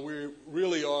 we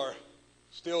really are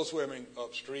still swimming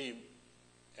upstream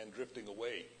and drifting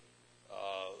away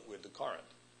with the current.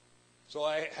 So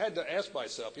I had to ask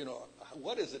myself,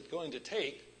 what is it going to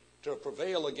take to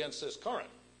prevail against this current?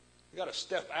 We've got to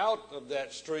step out of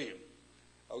that stream.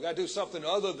 We've got to do something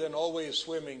other than always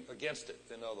swimming against it,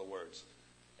 in other words.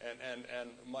 And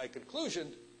my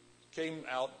conclusion came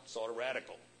out sort of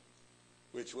radical,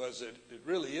 which was that it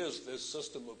really is this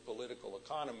system of political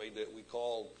economy that we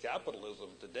call capitalism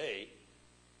today,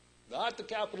 not the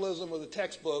capitalism of the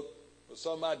textbook or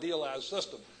some idealized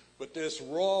system, but this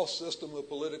raw system of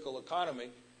political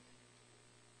economy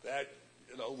that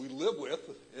we live with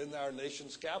in our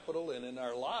nation's capital and in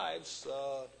our lives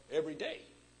every day.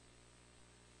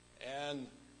 And,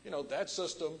 that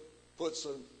system puts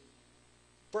a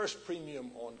first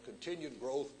premium on continued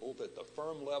growth, both at the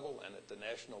firm level and at the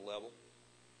national level.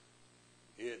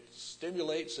 It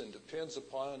stimulates and depends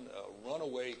upon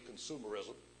runaway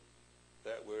consumerism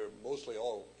that we're mostly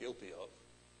all guilty of.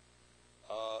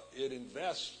 It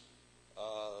invests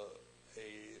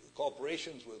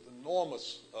corporations with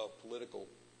enormous political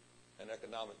and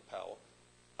economic power.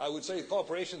 I would say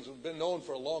corporations have been known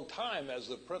for a long time as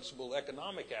the principal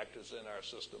economic actors in our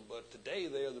system, but today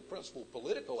they are the principal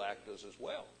political actors as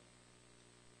well.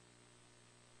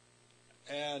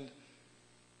 And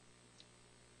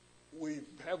we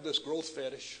have this growth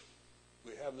fetish.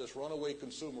 We have this runaway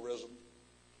consumerism.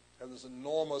 We have this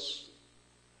enormous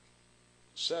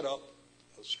setup,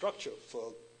 structure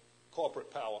for corporate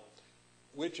power,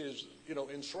 which is,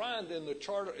 enshrined in the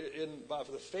charter, by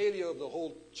the failure of the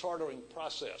whole chartering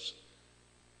process,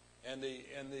 and the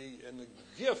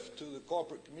gift to the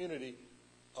corporate community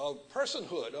of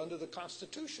personhood under the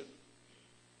Constitution,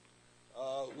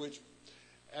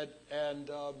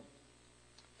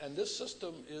 and this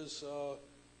system is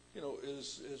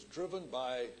driven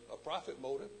by a profit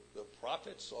motive. The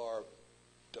profits are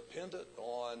dependent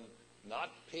on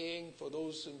not paying for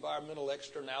those environmental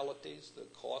externalities, the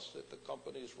costs that the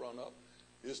companies run up.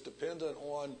 Is dependent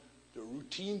on the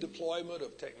routine deployment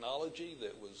of technology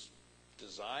that was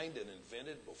designed and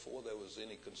invented before there was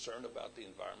any concern about the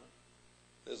environment.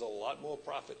 There's a lot more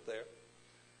profit there.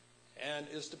 And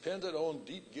is dependent on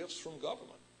deep gifts from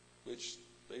government, which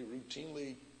they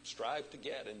routinely strive to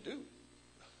get and do,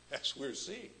 as we're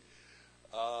seeing.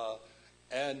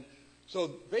 And so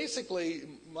basically,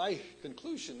 my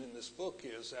conclusion in this book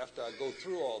is, after I go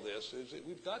through all this, is that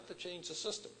we've got to change the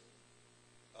system.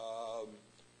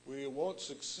 We won't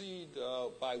succeed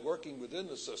by working within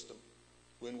the system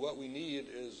when what we need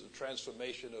is a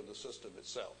transformation of the system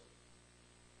itself.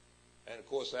 And of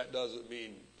course, that doesn't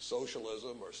mean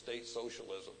socialism or state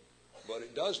socialism, but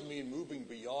it does mean moving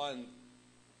beyond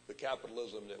the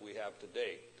capitalism that we have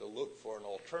today to look for an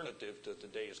alternative to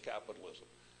today's capitalism.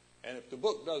 And if the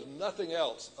book does nothing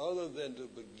else other than to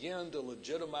begin to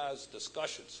legitimize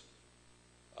discussions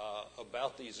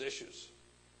about these issues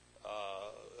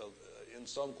in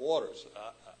some quarters,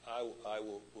 I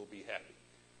will be happy.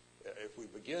 If we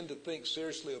begin to think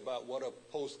seriously about what a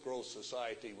post-growth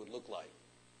society would look like,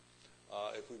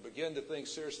 if we begin to think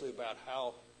seriously about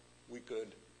how we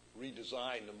could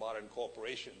redesign the modern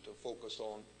corporation to focus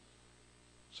on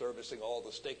servicing all the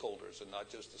stakeholders and not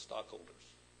just the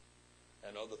stockholders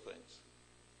and other things,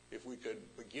 if we could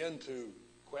begin to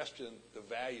question the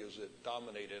values that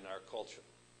dominate in our culture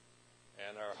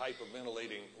and our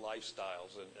hyperventilating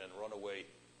lifestyles and runaway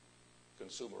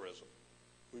consumerism,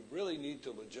 we really need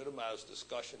to legitimize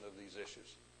discussion of these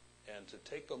issues and to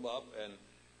take them up, and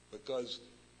because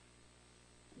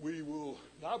we will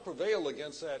not prevail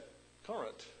against that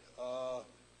current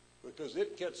because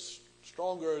it gets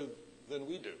stronger than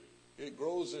we do. It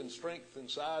grows in strength and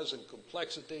size and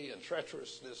complexity and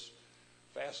treacherousness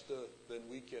faster than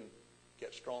we can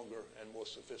get stronger and more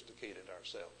sophisticated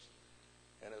ourselves.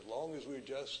 And as long as we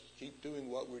just keep doing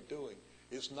what we're doing,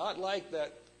 it's not like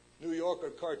that New Yorker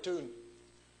cartoon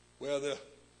where the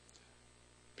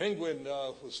penguin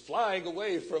was flying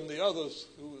away from the others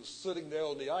who was sitting there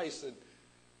on the ice,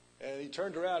 and he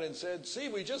turned around and said, "See,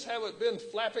 we just haven't been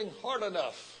flapping hard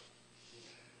enough."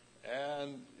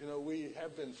 And, we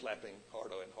have been flapping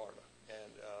harder and harder.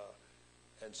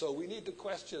 And so we need to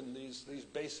question these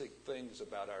basic things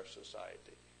about our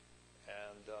society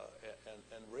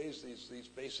and raise these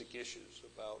basic issues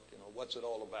about, what's it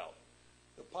all about.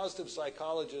 The positive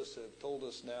psychologists have told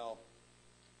us now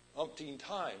umpteen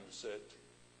times that,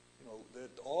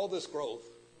 that all this growth,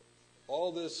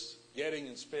 all this getting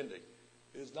and spending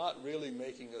is not really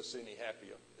making us any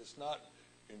happier. It's not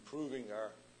improving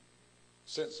our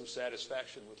sense of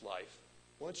satisfaction with life.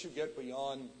 Once you get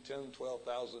beyond $10,000,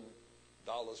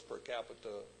 $12,000 per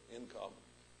capita income,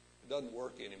 it doesn't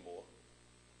work anymore.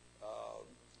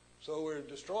 So we're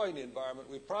destroying the environment.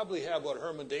 We probably have what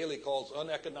Herman Daly calls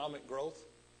uneconomic growth.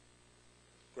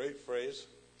 Great phrase.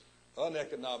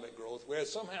 Uneconomic growth, where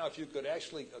somehow if you could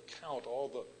actually account all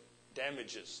the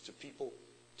damages to people,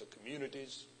 to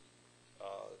communities,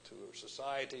 to our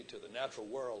society, to the natural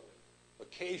world,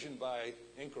 occasioned by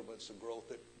increments of growth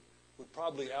that would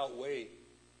probably outweigh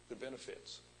the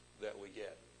benefits that we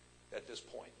get at this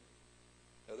point.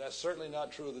 Now, that's certainly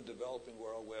not true of the developing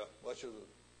world, where much of the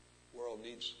world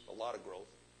needs a lot of growth,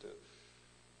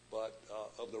 but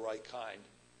of the right kind.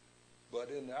 But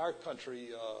in our country,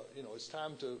 it's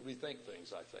time to rethink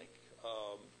things, I think.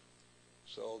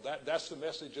 So that's the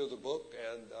message of the book,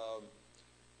 and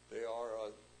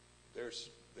there's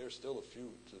still a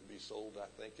few to be sold, I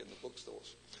think, in the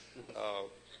bookstores. I'm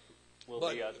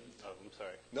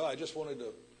sorry. No, I just wanted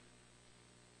to.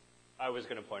 I was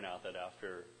going to point out that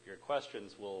after your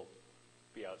questions, we'll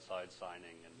be outside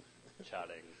signing and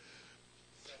chatting.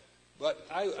 But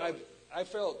I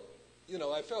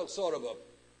felt sort of a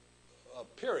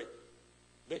Pyrrhic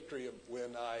victory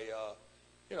when I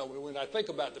you know, when I think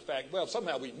about the fact, well,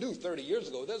 somehow we knew 30 years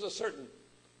ago, there's a certain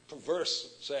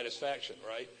perverse satisfaction,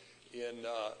 right, in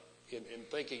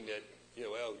thinking that,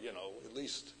 well, at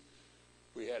least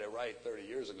we had it right 30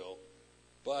 years ago.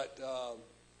 But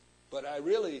I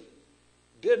really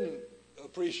didn't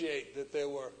appreciate that there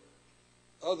were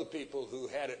other people who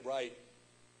had it right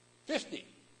 50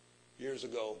 years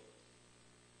ago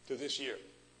to this year.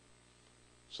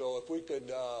 So if we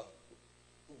could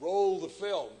roll the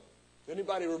film.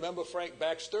 Anybody remember Frank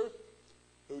Baxter,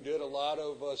 who did a lot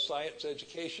of science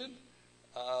education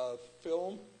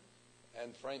film,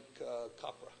 and Frank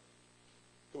Capra?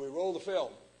 Can we roll the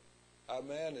film? Our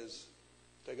man is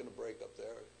taking a break up there.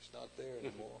 He's not there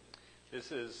anymore.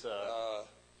 This is a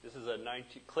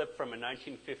clip from a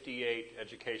 1958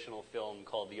 educational film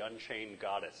called The Unchained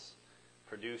Goddess,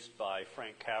 produced by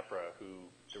Frank Capra, who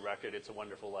directed It's a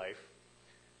Wonderful Life.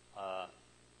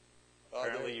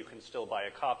 Apparently you can still buy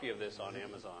a copy of this on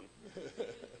Amazon,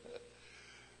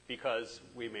 because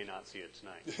we may not see it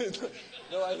tonight.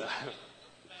 No,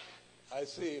 I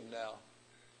see him now.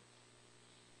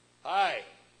 Hi.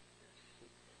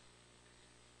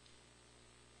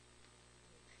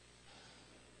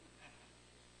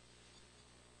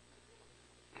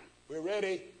 We're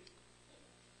ready.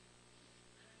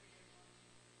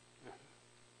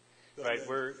 Right,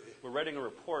 we're writing a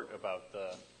report about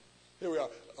the... Here we are.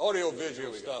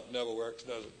 Audio-visual stuff never works,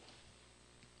 does it?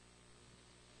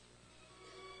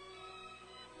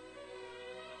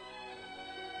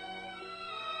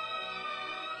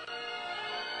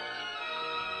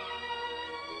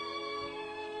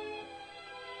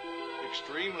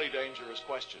 Extremely dangerous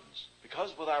questions,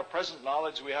 because with our present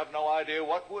knowledge we have no idea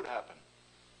what would happen.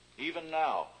 Even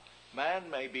now, man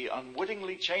may be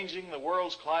unwittingly changing the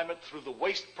world's climate through the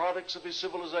waste products of his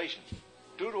civilization.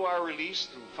 Due to our release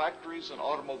through factories and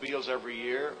automobiles every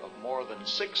year of more than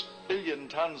 6 billion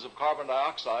tons of carbon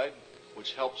dioxide,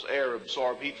 which helps air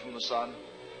absorb heat from the sun,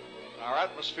 our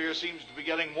atmosphere seems to be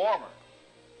getting warmer.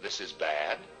 This is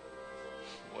bad.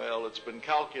 Well, it's been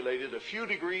calculated a few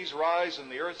degrees rise in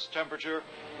the Earth's temperature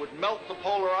would melt the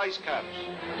polar ice caps.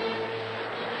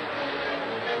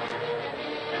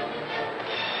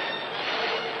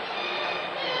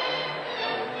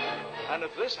 And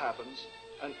if this happens,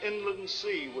 an inland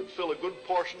sea would fill a good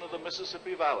portion of the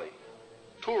Mississippi Valley.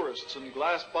 Tourists in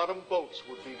glass-bottomed boats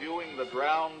would be viewing the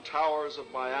drowned towers of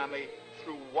Miami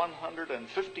through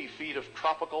 150 feet of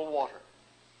tropical water.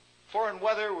 For in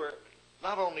weather, we're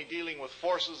not only dealing with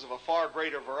forces of a far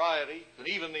greater variety than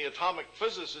even the atomic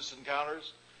physicist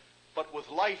encounters, but with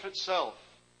life itself.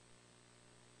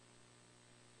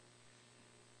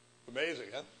 Amazing,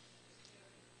 huh?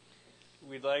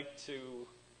 We'd like to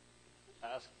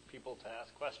ask people to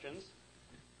ask questions,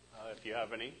 if you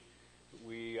have any.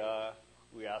 We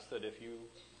ask that if you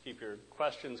keep your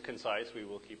questions concise, we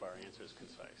will keep our answers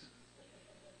concise.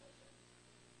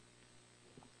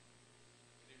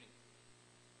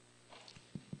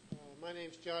 My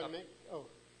name's John Minkey. Oh,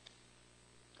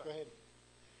 go ahead.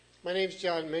 My name's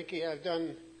John Minkey. I've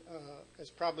done, as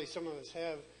probably some of us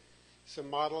have, some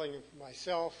modeling of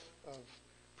myself of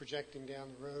projecting down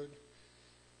the road.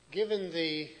 Given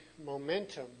the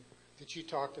momentum that you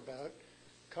talked about,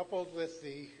 coupled with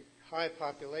the high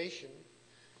population,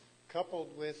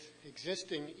 coupled with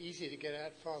existing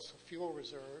easy-to-get-at fossil fuel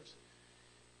reserves,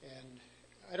 and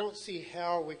I don't see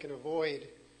how we can avoid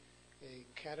a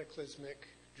cataclysmic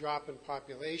drop in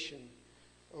population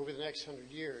over the next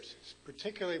 100 years,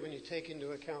 particularly when you take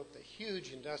into account the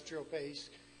huge industrial base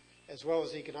as well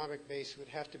as economic base would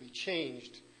have to be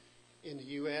changed in the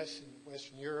U.S. and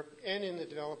Western Europe and in the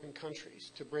developing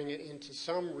countries to bring it into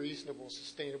some reasonable,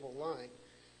 sustainable line.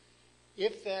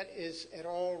 If that is at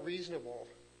all reasonable,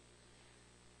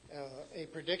 a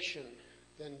prediction,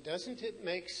 then doesn't it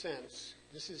make sense,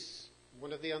 this is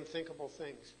one of the unthinkable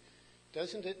things,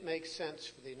 doesn't it make sense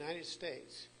for the United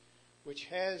States, which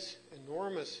has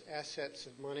enormous assets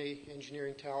of money,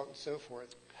 engineering talent, and so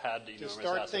forth, to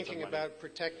start thinking about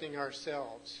protecting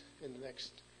ourselves in the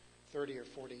next 30 or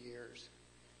 40 years,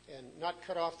 and not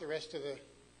cut off the rest of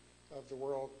the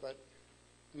world, but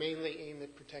mainly aim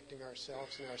at protecting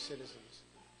ourselves and our citizens?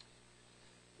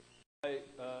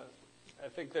 I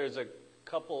think there's a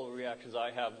couple of reactions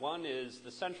I have. One is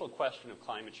the central question of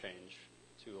climate change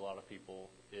to a lot of people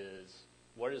is,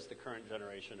 what does the current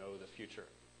generation owe the future?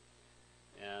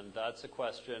 And that's a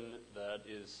question that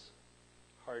is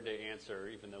hard to answer,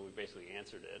 even though we basically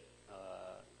answered it,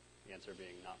 the answer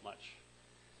being not much.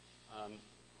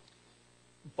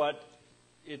 But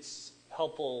it's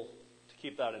helpful to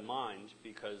keep that in mind,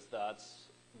 because that's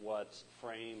what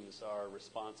frames our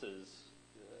responses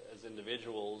as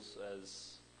individuals,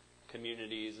 as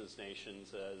communities, as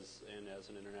nations, and as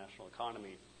an international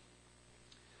economy.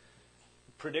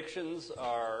 Predictions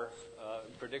are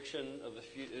prediction of the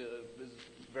is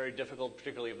very difficult,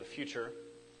 particularly of the future,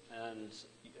 and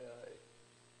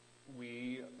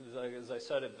as I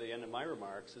said at the end of my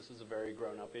remarks, this is a very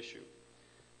grown-up issue,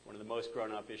 one of the most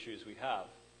grown-up issues we have,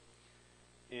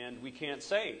 and we can't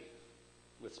say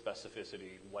with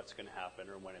specificity what's going to happen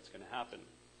or when it's going to happen.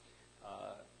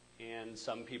 And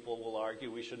some people will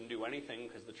argue we shouldn't do anything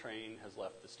because the train has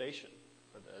left the station.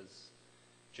 But as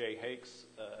Jay Hakes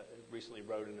recently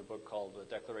wrote in a book called The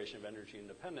Declaration of Energy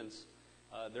Independence,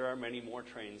 there are many more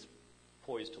trains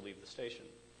poised to leave the station.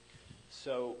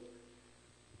 So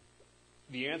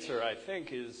the answer, I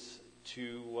think, is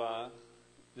to,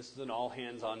 this is an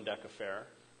all-hands-on-deck affair,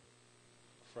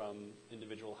 from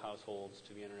individual households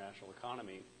to the international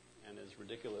economy. And as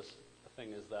ridiculous a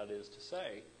thing as that is to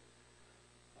say,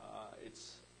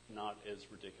 it's not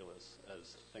as ridiculous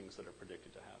as things that are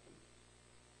predicted to happen.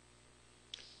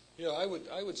 Yeah,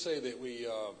 I would say that we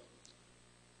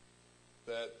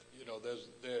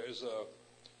there's a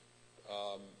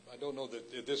I don't know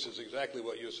that this is exactly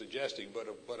what you're suggesting,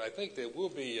 but I think there will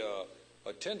be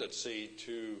a tendency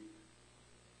to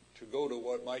go to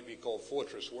what might be called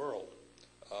fortress world,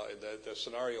 that the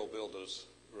scenario builders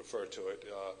refer to it,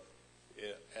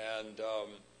 and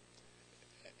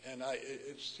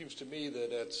it seems to me that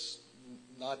that's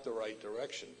not the right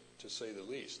direction, to say the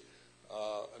least.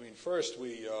 I mean, first,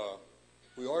 we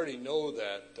already know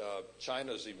that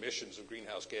China's emissions of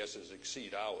greenhouse gases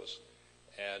exceed ours,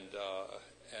 and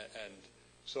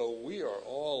so we are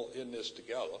all in this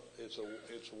together. It's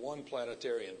one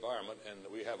planetary environment, and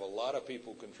we have a lot of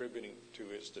people contributing to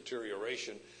its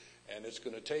deterioration, and it's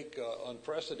going to take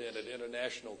unprecedented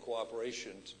international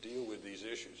cooperation to deal with these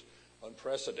issues,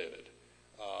 unprecedented,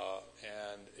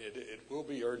 and it will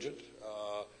be urgent.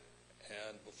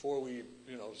 And before we,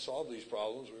 solve these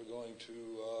problems, we're going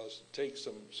to take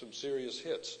some serious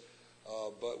hits.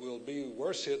 But will be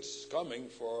worse hits coming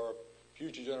for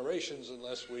future generations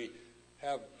unless we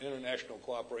have international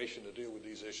cooperation to deal with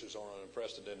these issues on an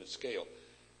unprecedented scale.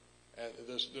 And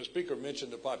the speaker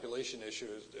mentioned the population issue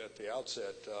at the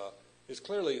outset. It's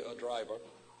clearly a driver.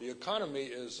 The economy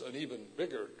is an even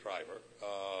bigger driver,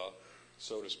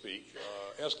 so to speak,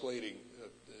 escalating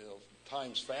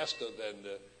times faster than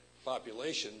the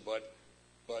population, but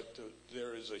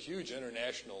there is a huge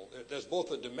international, there's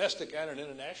both a domestic and an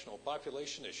international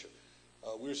population issue.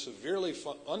 We're severely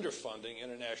underfunding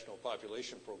international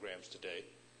population programs today.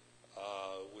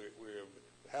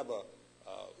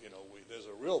 There's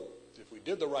a real, if we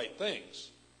did the right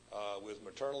things with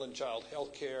maternal and child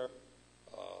health care,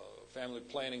 family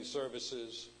planning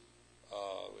services,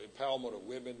 empowerment of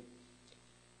women,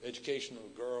 education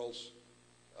of girls,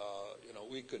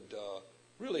 we could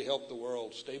really help the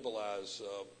world stabilize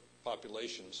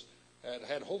populations and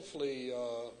had hopefully,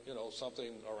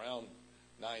 something around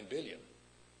 9 billion.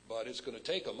 But it's going to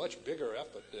take a much bigger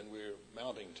effort than we're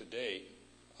mounting today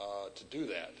to do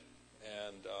that.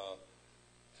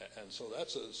 And so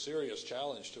that's a serious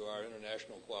challenge to our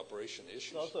international cooperation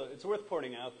issues. It's worth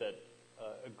pointing out that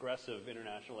aggressive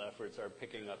international efforts are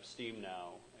picking up steam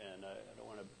now. And I don't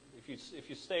want to, if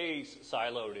you stay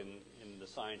siloed in the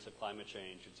science of climate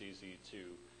change, it's easy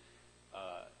to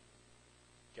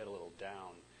get a little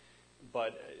down.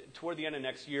 But toward the end of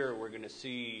next year, we're going to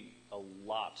see a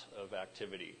lot of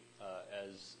activity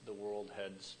as the world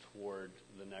heads toward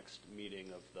the next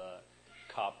meeting of the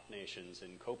COP nations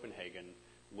in Copenhagen,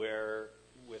 where,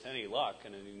 with any luck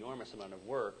and an enormous amount of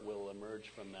work, we'll emerge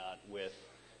from that with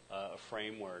a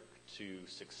framework to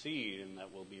succeed and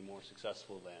that will be more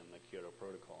successful than the Kyoto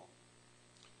Protocol.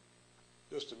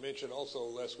 Just to mention also,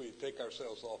 lest we take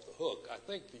ourselves off the hook, I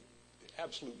think the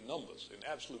absolute numbers,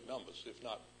 if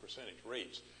not percentage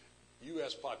rates,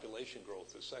 U.S. population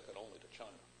growth is second only to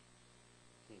China.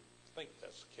 I think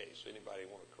that's the case. Anybody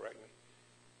want to correct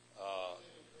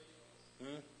me?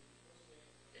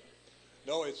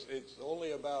 No, it's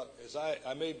only about, as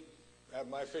I may have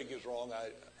my figures wrong,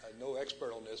 I'm no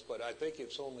expert on this, but I think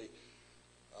it's only,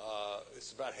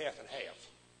 it's about half and half.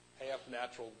 Half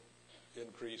natural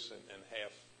increase and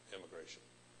half immigration.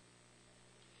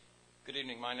 Good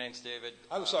evening. My name's David.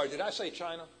 I'm sorry. Did I say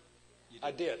China? You did.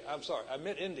 I did. I'm sorry. I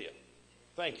meant India.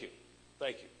 Thank you.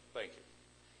 Good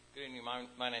evening.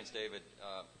 My name's David.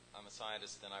 I'm a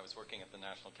scientist, and I was working at the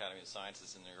National Academy of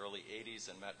Sciences in the early 80s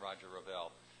and met Roger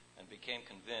Revelle and became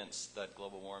convinced that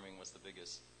global warming was the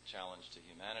biggest challenge to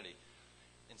humanity,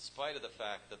 in spite of the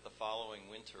fact that the following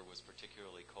winter was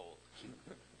particularly cold.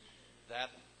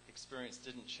 That experience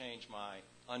didn't change my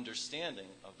understanding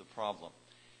of the problem.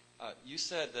 You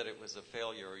said that it was a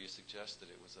failure, or you suggested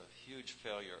it was a huge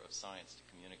failure of science to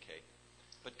communicate.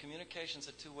 But communication's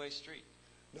a two-way street.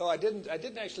 No, I didn't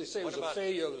actually say it was a What about-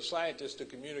 failure of the scientists to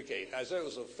communicate. I said it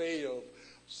was a failure of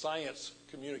science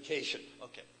communication.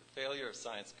 Okay, the failure of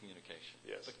science communication.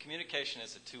 Yes. But communication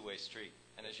is a two-way street.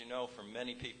 And as you know, for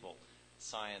many people,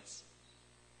 science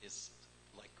is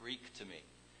like Greek to me.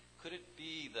 Could it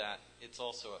be that it's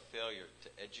also a failure to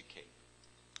educate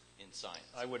in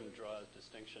science? I wouldn't draw a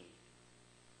distinction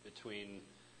between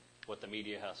what the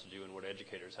media has to do and what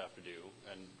educators have to do.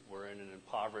 And we're in an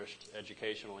impoverished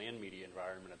educational and media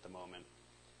environment at the moment.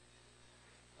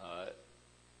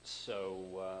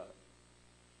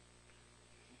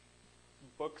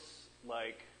 Books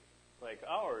like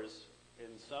ours,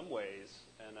 in some ways,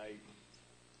 and I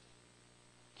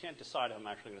can't decide if I'm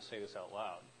actually going to say this out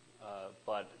loud,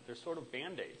 but they're sort of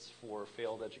Band-Aids for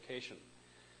failed education.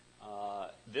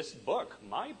 This book,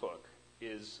 my book,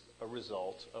 is a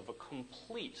result of a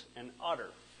complete and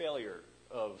utter failure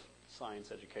of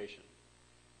science education.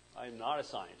 I am not a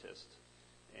scientist,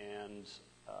 and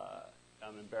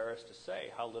I'm embarrassed to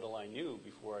say how little I knew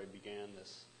before I began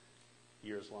this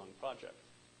years-long project.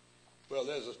 Well,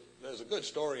 there's a good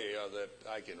story that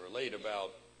I can relate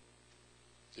about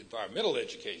environmental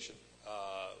education,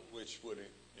 which would,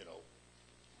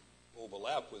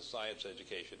 overlap with science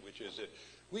education, which is that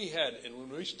we had, and when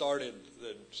we started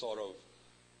the sort of,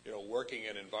 working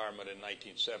in environment in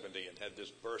 1970 and had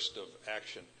this burst of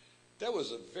action, there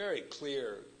was a very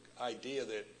clear idea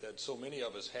that so many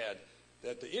of us had,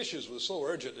 that the issues were so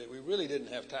urgent that we really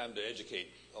didn't have time to educate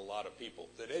a lot of people,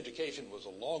 that education was a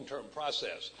long-term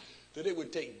process, that it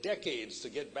would take decades to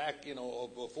get back,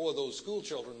 before those school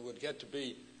children would get to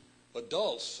be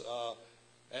adults,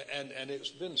 and it's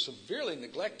been severely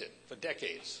neglected for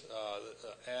decades.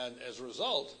 And as a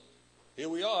result, here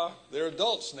we are, they're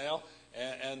adults now,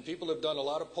 and people have done a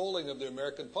lot of polling of the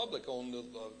American public on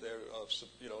their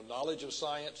knowledge of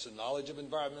science and knowledge of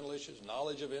environmental issues,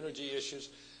 knowledge of energy issues,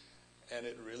 and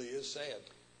it really is sad.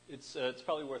 It's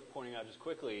probably worth pointing out just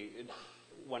quickly,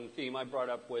 one theme I brought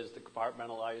up was the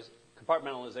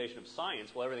compartmentalization of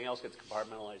science. Well, everything else gets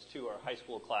compartmentalized too, our high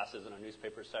school classes and our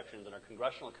newspaper sections and our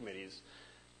congressional committees.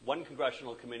 One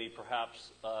congressional committee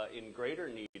perhaps in greater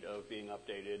need of being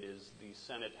updated is the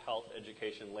Senate Health,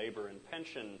 Education, Labor, and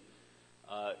Pension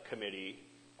Committee.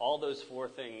 All those four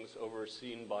things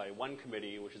overseen by one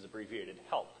committee, which is abbreviated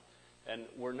HELP. And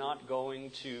we're not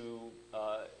going to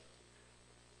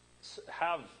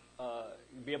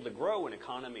be able to grow an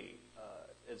economy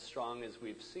as strong as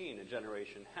we've seen a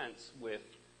generation hence with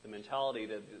the mentality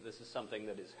that this is something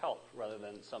that is help rather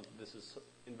than this is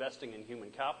investing in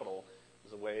human capital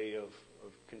as a way of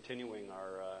continuing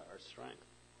our strength.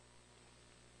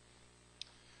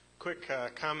 Quick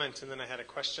comment, and then I had a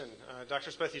question. Dr.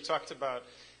 Speth, you talked about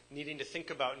needing to think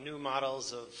about new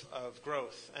models of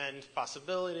growth and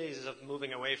possibilities of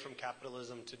moving away from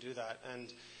capitalism to do that.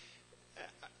 And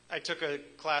I took a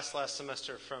class last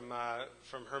semester from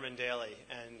Herman Daly,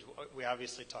 and we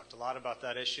obviously talked a lot about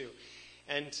that issue.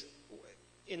 And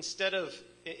in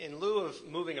lieu of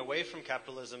moving away from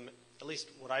capitalism, at least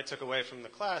what I took away from the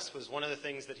class was one of the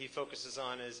things that he focuses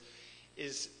on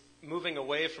is moving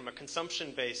away from a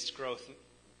consumption-based growth,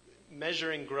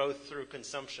 measuring growth through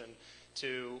consumption,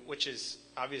 which is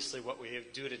obviously what we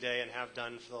do today and have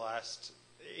done for the last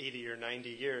 80 or 90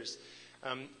 years.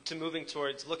 To moving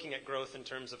towards looking at growth in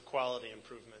terms of quality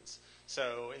improvements.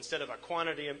 So instead of a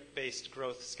quantity-based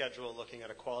growth schedule, looking at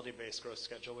a quality-based growth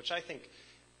schedule, which I think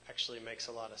actually makes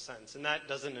a lot of sense. And that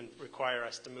doesn't require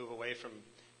us to move away from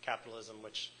capitalism,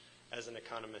 which as an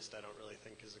economist I don't really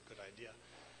think is a good idea.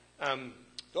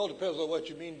 It all depends on what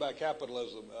you mean by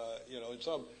capitalism.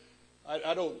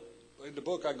 I don't, in the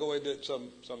book I go into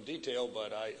some detail,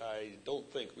 but I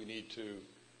don't think we need to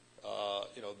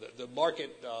the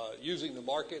market, using the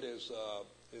market is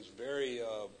very,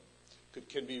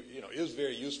 can be, is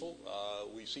very useful.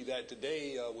 We see that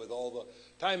today with all the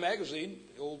Time magazine,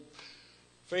 the old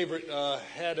favorite,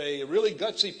 had a really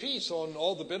gutsy piece on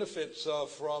all the benefits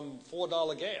from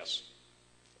 $4 gas.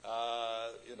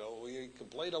 We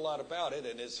complain a lot about it,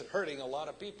 and it's hurting a lot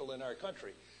of people in our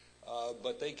country.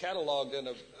 But they cataloged in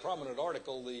a prominent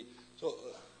article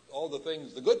all the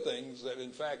things, the good things that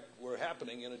in fact were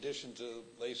happening in addition to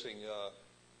lacing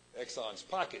Exxon's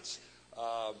pockets.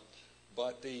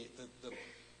 But the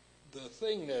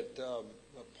thing that, the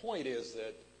point is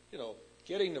that,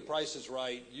 getting the prices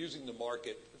right, using the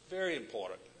market, very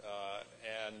important.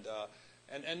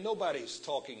 And nobody's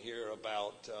talking here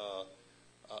about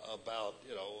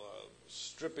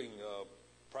stripping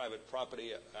private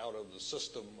property out of the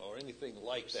system or anything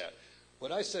like that.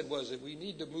 What I said was that we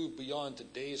need to move beyond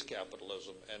today's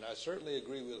capitalism, and I certainly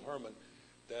agree with Herman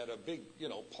that a big,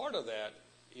 part of that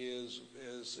is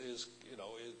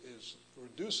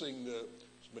reducing the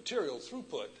material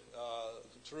throughput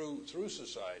through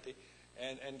society,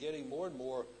 and getting more and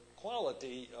more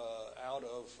quality out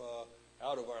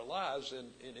of our lives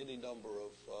in any number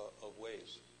of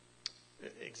ways.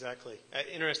 Exactly.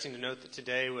 Interesting to note that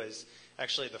today was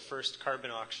actually the first carbon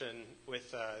auction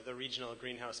with the Regional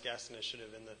Greenhouse Gas Initiative,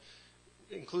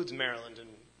 includes Maryland and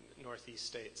Northeast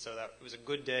states. So that was a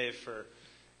good day for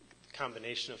the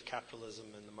combination of capitalism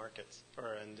and the markets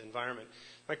and environment.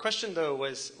 My question, though,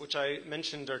 was, which I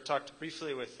mentioned or talked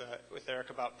briefly with Eric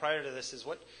about prior to this, is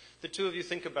what the two of you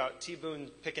think about T.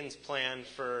 Boone Pickens' plan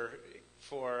for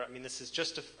I mean, this is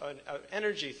just an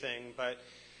energy thing, but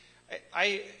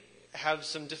I have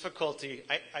some difficulty.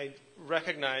 I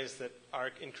recognize that our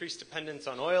increased dependence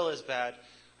on oil is bad.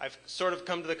 I've sort of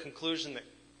come to the conclusion that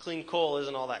clean coal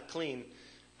isn't all that clean.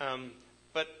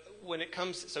 But when it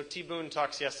comes, so T. Boone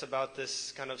talks, yes, about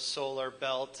this kind of solar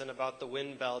belt and about the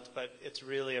wind belt, but it's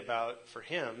really about, for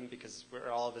him, because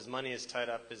where all of his money is tied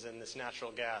up, is in this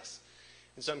natural gas.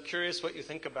 And so I'm curious what you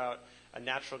think about a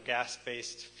natural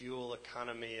gas-based fuel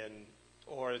economy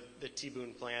or the T.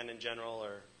 Boone plan in general,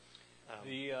 or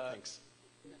thanks.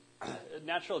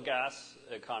 Natural gas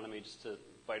economy, just to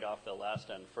bite off the last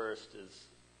end first, is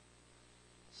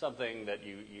something that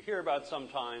you hear about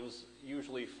sometimes,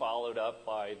 usually followed up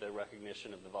by the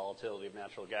recognition of the volatility of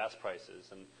natural gas prices.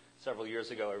 And several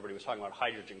years ago, everybody was talking about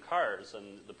hydrogen cars,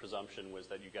 and the presumption was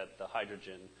that you get the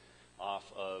hydrogen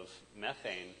off of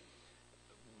methane.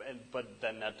 But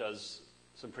then that does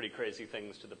some pretty crazy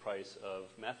things to the price of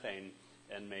methane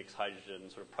and makes hydrogen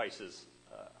sort of prices,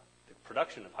 the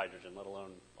production of hydrogen, let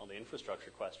alone all the infrastructure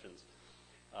questions,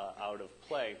 out of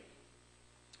play.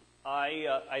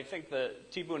 I think the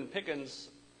T. Boone Pickens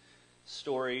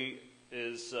story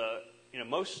is,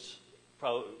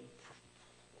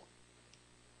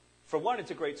 for one,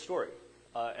 it's a great story.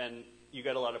 And you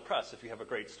get a lot of press if you have a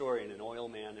great story and an oil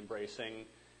man embracing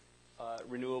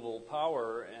renewable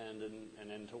power and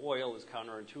an end to oil is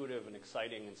counterintuitive and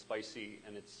exciting and spicy,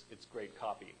 and it's great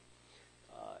copy.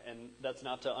 And that's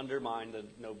not to undermine the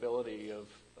nobility of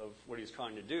what he's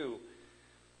trying to do.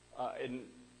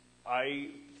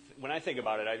 When I think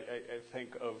about it, I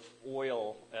think of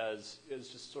oil as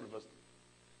just sort of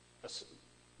a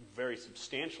very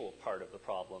substantial part of the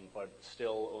problem, but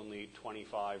still only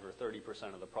 25 or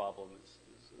 30% of the problem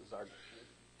is our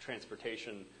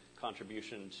transportation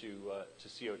contribution to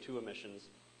CO2 emissions.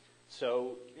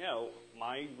 So,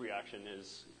 my reaction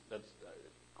is that's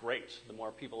great. The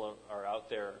more people are out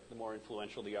there, the more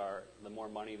influential they are, the more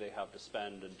money they have to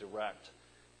spend and direct.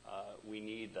 We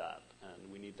need that,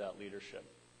 and we need that leadership.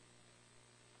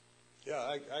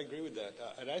 Yeah, I agree with that.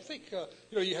 And I think,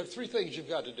 you have three things you've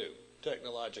got to do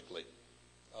technologically.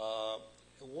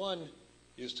 One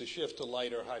is to shift to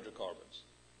lighter hydrocarbons.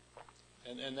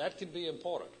 And that can be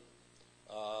important.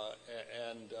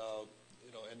 And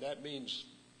that means,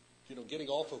 getting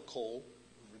off of coal,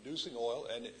 reducing oil,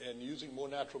 and using more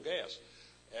natural gas.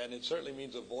 And it certainly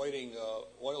means avoiding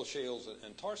oil shales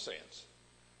and tar sands,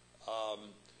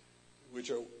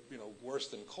 which are, worse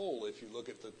than coal if you look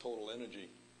at the total energy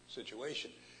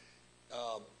situation.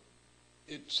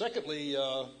 Secondly,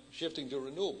 shifting to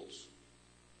renewables.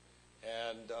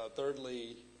 And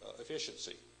thirdly,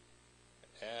 efficiency.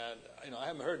 And, I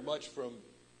haven't heard much from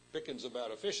Pickens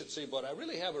about efficiency, but I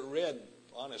really haven't read,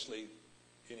 honestly,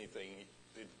 anything.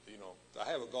 I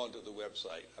haven't gone to the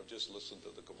website. I've just listened to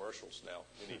the commercials now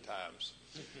many times.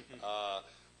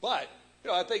 But,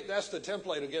 I think that's the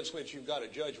template against which you've got to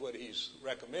judge what he's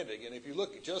recommending. And if you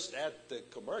look just at the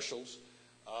commercials,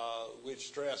 which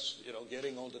stress,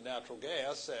 getting onto natural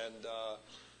gas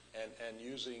and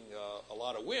using a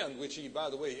lot of wind, which he, by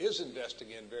the way, is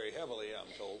investing in very heavily,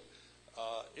 I'm told,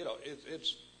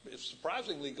 it's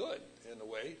surprisingly good in a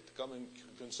way,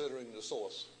 considering the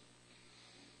source.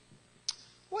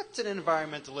 What's an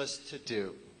environmentalist to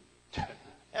do?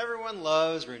 Everyone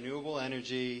loves renewable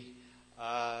energy.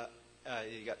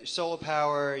 You got your solar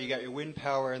power, you got your wind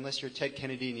power, unless you're Ted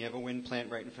Kennedy and you have a wind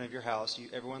plant right in front of your house.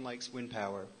 Everyone likes wind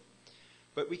power.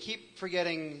 But we keep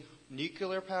forgetting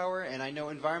nuclear power, and I know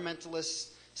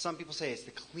environmentalists, some people say it's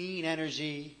the clean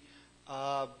energy,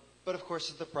 but of course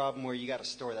it's the problem where you got to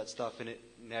store that stuff and it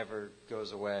never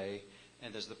goes away,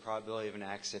 and there's the probability of an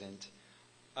accident.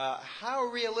 How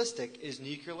realistic is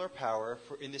nuclear power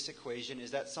in this equation?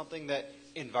 Is that something that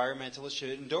environmentalists should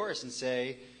endorse and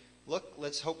say, look,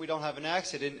 let's hope we don't have an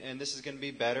accident, and this is going to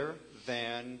be better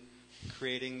than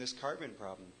creating this carbon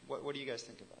problem? What do you guys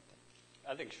think about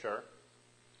that? I think sure.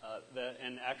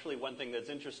 And actually, one thing that's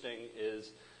interesting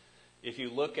is if you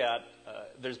look at,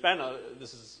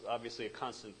 this is obviously a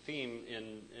constant theme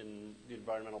in the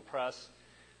environmental press.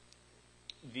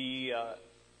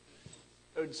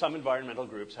 Some environmental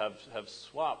groups have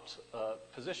swapped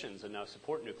positions and now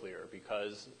support nuclear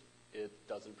because it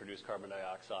doesn't produce carbon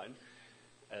dioxide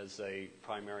as a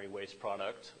primary waste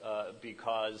product,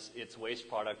 because its waste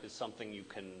product is something you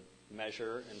can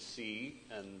measure and see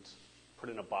and put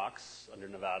in a box under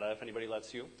Nevada if anybody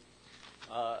lets you.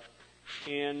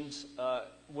 And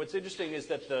what's interesting is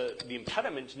that the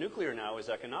impediment to nuclear now is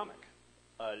economic.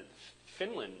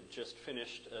 Finland just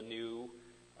finished a new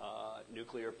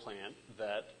nuclear plant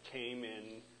that came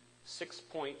in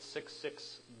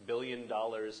 $6.66 billion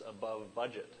above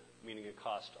budget, meaning it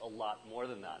cost a lot more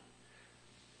than that.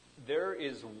 There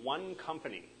is one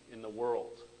company in the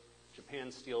world, Japan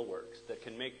Steelworks, that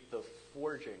can make the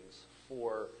forgings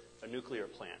for a nuclear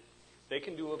plant. They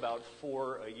can do about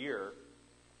 4 a year.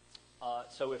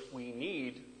 So if we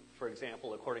need, for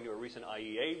example, according to a recent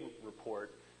IEA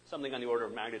report, something on the order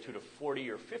of magnitude of 40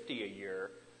 or 50 a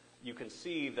year, you can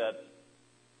see that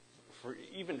for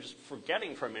even just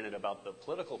forgetting for a minute about the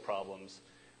political problems,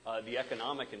 the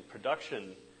economic and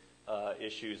production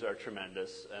issues are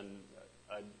tremendous. And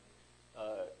I'd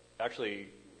actually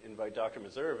invite Dr.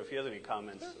 Meserve if he has any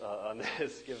comments on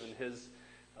this, given his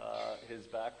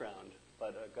background.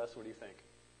 But Gus, what do you think?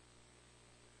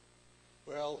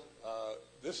 Well,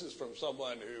 this is from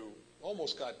someone who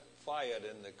almost got fired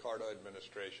in the Carter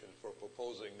administration for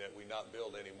proposing that we not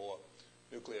build any more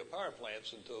nuclear power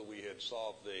plants until we had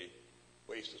solved the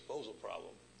waste disposal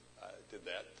problem. I did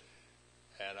that,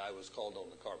 and I was called on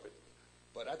the carpet.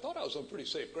 But I thought I was on pretty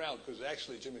safe ground because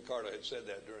actually Jimmy Carter had said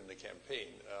that during the campaign.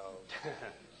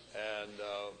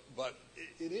 But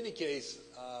in any case,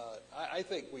 I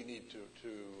think we need to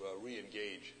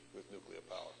re-engage with nuclear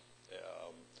power.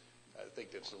 I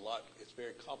think it's it's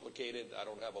very complicated. I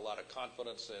don't have a lot of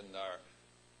confidence in our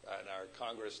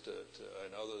Congress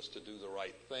and others to do the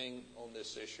right thing on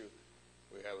this issue.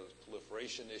 We have a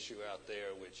proliferation issue out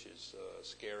there, which is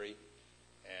scary,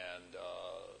 and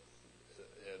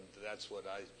that's what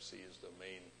I see as the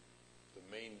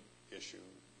main issue.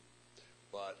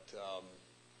 But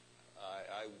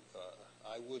I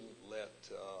wouldn't let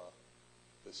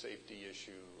the safety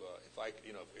issue.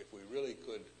 If we really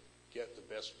could get the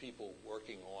best people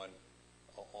working on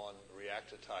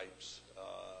reactor types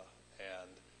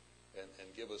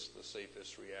and give us the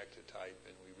safest reactor type,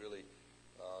 and we really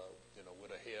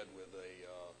went ahead with a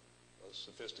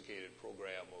sophisticated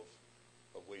program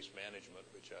of waste management,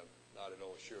 which I'm not at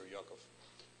all sure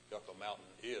Yucca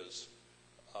Mountain is.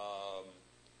 I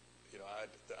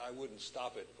wouldn't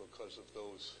stop it because of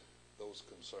those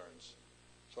concerns.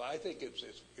 So I think it's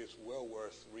well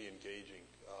worth re-engaging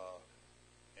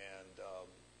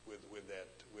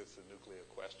with the nuclear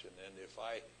question. And if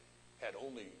I had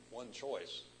only one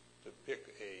choice to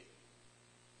pick a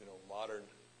modern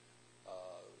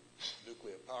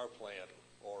nuclear power plant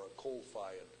or a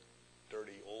coal-fired,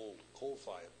 dirty old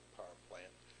coal-fired power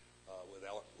plant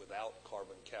without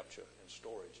carbon capture and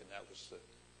storage, and that was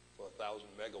for 1,000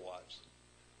 megawatts,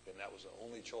 and that was the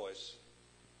only choice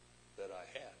that I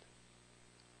had,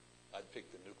 I'd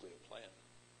pick the nuclear plant.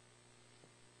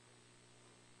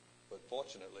 But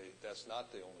fortunately, that's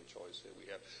not the only choice that we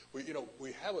have.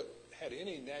 We haven't had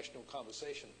any national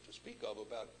conversation to speak of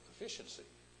about efficiency,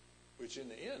 which in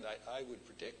the end I would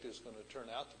predict is going to turn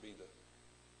out to be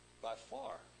by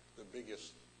far the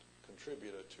biggest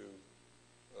contributor to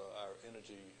our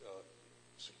energy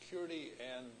security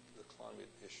and the climate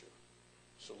issue.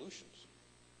 Solutions.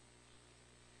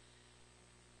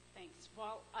 Thanks.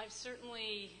 Well, I've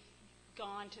certainly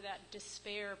gone to that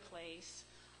despair place.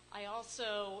 I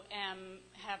also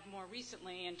have more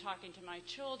recently, in talking to my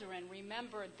children,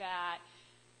 remembered that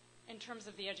in terms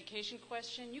of the education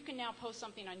question, you can now post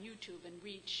something on YouTube and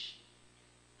reach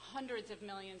hundreds of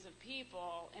millions of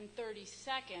people in 30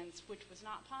 seconds, which was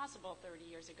not possible 30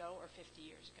 years ago or 50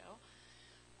 years ago.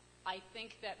 I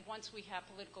think that once we have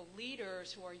political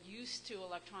leaders who are used to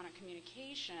electronic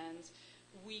communications,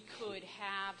 we could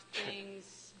have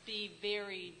things be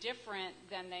very different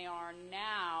than they are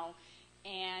now,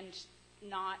 and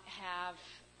not have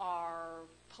our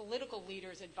political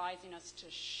leaders advising us to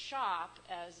shop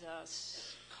as a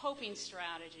coping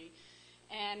strategy.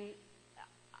 And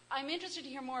I'm interested to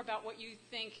hear more about what you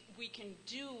think we can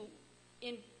do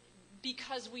in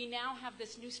because we now have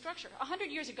this new structure.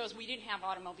 100 years ago, we didn't have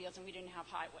automobiles and we didn't have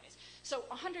highways. So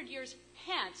 100 years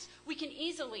hence, we can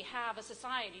easily have a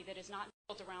society that is not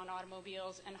built around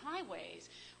automobiles and highways.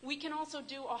 We can also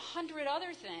do 100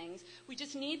 other things. We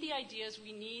just need the ideas.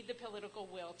 We need the political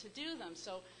will to do them.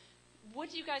 So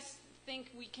what do you guys think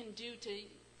we can do to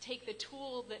take the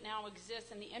tool that now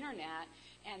exists in the internet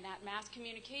and that mass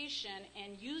communication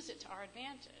and use it to our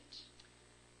advantage?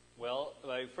 Well,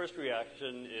 my first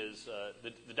reaction is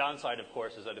the downside, of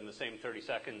course, is that in the same 30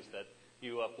 seconds that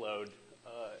you upload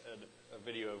a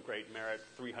video of great merit,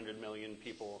 300 million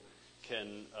people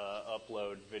can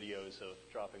upload videos of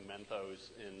dropping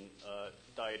Mentos in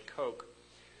Diet Coke.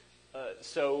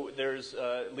 So there's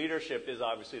leadership is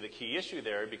obviously the key issue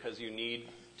there, because you need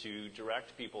to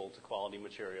direct people to quality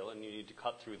material and you need to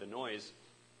cut through the noise.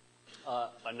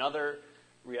 Another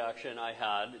reaction I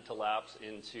had, to lapse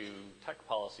into tech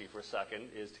policy for a second,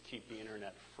 is to keep the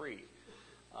internet free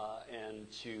and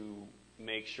to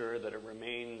make sure that it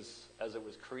remains, as it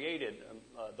was created,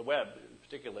 the web in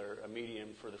particular, a medium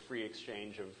for the free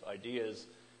exchange of ideas,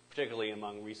 particularly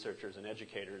among researchers and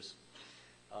educators.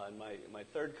 And my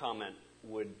third comment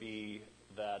would be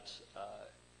that,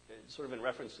 sort of in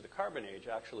reference to the carbon age,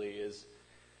 actually, is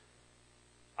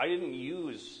I didn't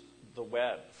use the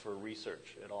web for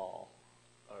research at all,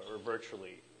 or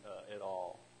virtually at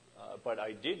all. But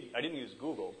I didn't use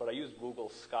Google, but I used Google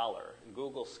Scholar. And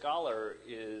Google Scholar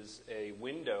is a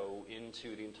window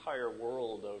into the entire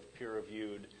world of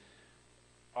peer-reviewed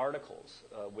articles,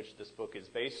 which this book is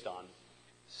based on.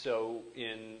 So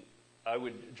I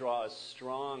would draw a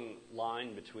strong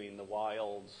line between the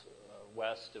wilds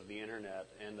west of the internet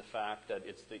and the fact that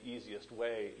it's the easiest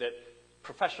way, that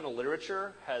professional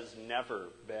literature has never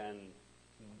been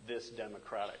this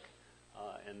democratic.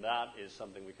 And that is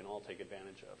something we can all take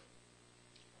advantage of.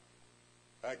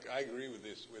 I agree with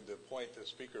this, with the point the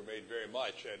speaker made very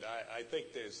much. And I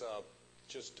think there's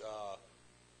just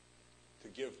to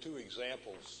give two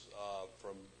examples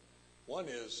from, one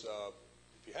is,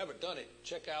 if you haven't done it,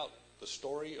 check out The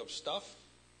Story of Stuff,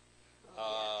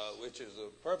 which is a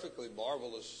perfectly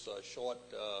marvelous short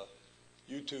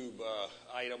YouTube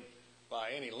item by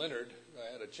Annie Leonard.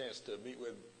 I had a chance to meet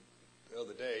with the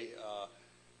other day,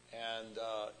 and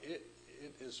it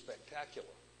is spectacular.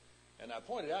 And I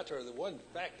pointed out to her that one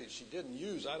fact that she didn't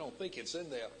use, I don't think it's in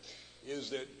there, is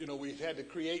that, you know, we've had to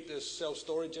create this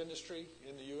self-storage industry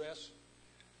in the U.S.,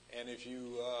 and if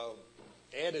you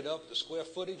added up the square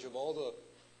footage of all the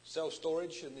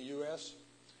self-storage in the U.S.,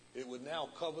 it would now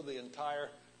cover the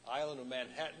entire island of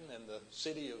Manhattan and the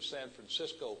city of San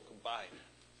Francisco combined.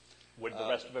 Would the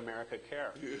rest of America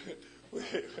care?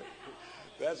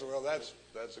 That's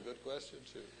a good question,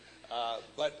 too.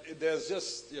 But there's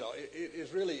just, you know,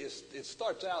 it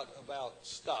starts out about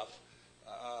stuff,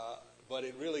 but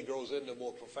it really grows into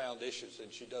more profound issues,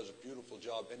 and she does a beautiful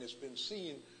job. And it's been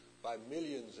seen by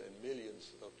millions and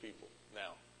millions of people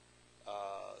now.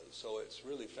 So it's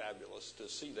really fabulous to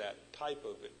see that type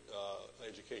of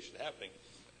education happening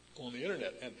on the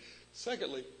internet. And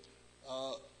secondly,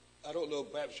 I don't know,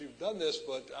 perhaps you've done this,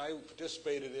 but I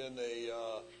participated in a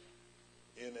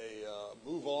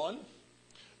Move On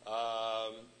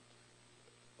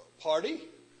party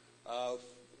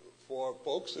for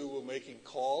folks who were making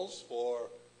calls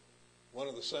for one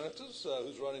of the senators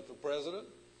who's running for president.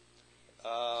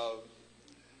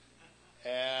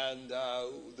 And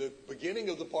the beginning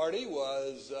of the party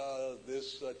was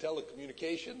this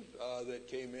telecommunication that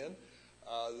came in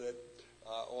that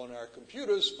on our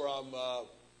computers from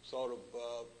sort of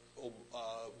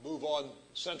Move On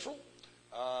Central.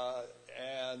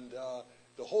 And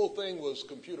the whole thing was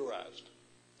computerized.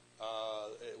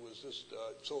 It was just,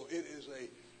 so it is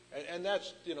and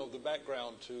that's, you know, the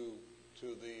background to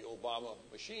the Obama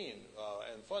machine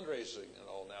and fundraising and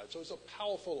all that. So it's a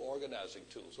powerful organizing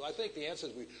tool. So I think the answer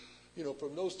is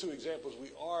from those two examples,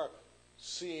 we are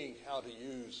seeing how to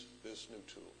use this new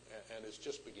tool, and it's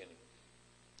just beginning.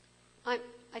 I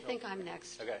think I'm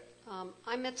next. Okay.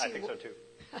 I'm Mitzi. I think so too.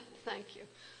 Thank you.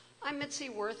 I'm Mitzi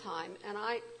Wertheim, and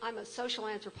I'm a social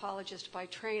anthropologist by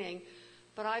training,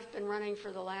 but I've been running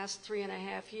for the last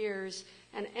 3.5 years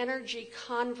an energy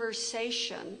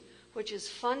conversation, which is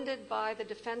funded by the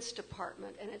Defense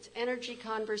Department, and it's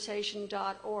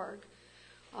energyconversation.org.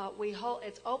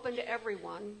 It's open to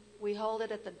everyone. We hold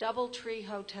it at the Doubletree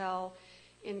Hotel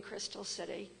in Crystal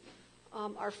City.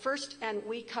 And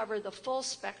we cover the full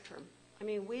spectrum. I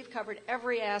mean, we've covered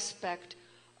every aspect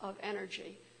of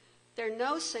energy. There are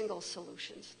no single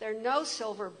solutions. There are no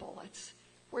silver bullets.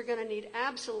 We're going to need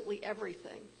absolutely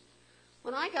everything.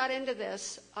 When I got into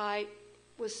this, I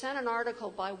was sent an article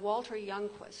by Walter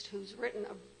Youngquist, who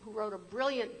wrote a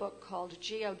brilliant book called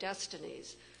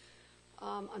Geodestinies.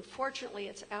 Unfortunately,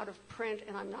 it's out of print,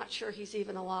 and I'm not sure he's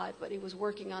even alive, but he was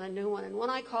working on a new one. And when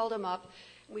I called him up,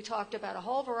 we talked about a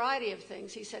whole variety of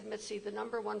things. He said, Mitzi, the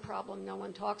number one problem no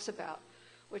one talks about,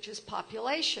 which is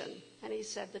population. And he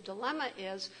said, the dilemma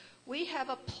is we have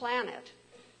a planet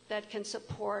that can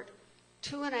support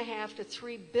 2.5 to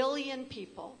 3 billion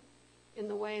people in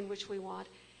the way in which we want,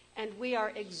 and we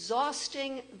are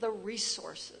exhausting the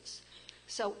resources.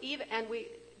 So even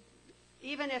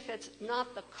if it's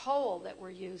not the coal that we're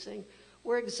using,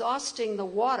 we're exhausting the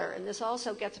water. And this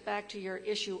also gets back to your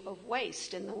issue of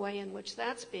waste and the way in which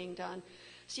that's being done.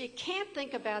 So you can't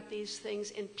think about these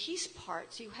things in piece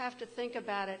parts. You have to think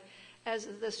about it as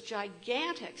this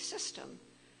gigantic system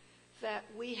that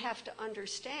we have to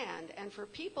understand. And for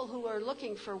people who are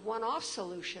looking for one-off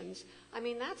solutions, I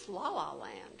mean, that's la-la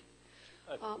land.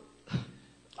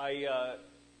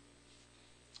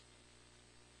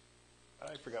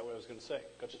 I forgot what I was going to say.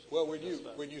 Well,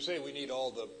 when you say we need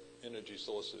all the energy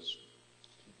sources,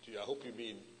 I hope you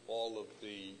mean all of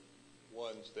the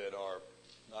ones that are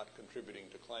not contributing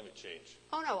to climate change.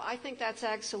 Oh, no, I think that's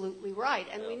absolutely right.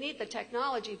 And we need the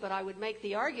technology, but I would make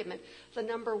the argument the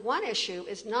number one issue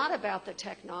is not about the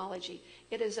technology.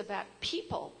 It is about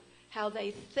people, how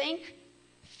they think,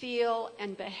 feel,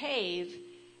 and behave.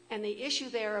 And the issue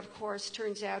there, of course,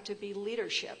 turns out to be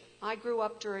leadership. I grew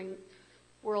up during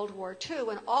World War II,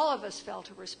 and all of us felt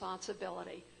a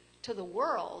responsibility to the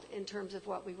world in terms of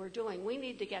what we were doing. We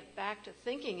need to get back to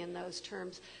thinking in those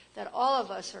terms, that all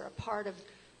of us are a part of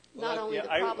not only the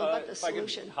problem but the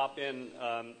solution. If I could hop in,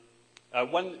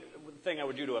 one thing I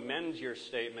would do to amend your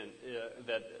statement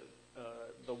that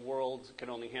the world can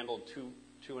only handle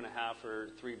 2.5 or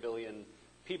 3 billion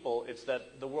people, it's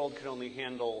that the world can only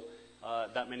handle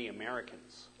that many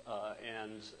Americans.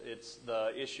 And it's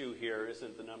the issue here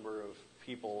isn't the number of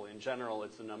people in general,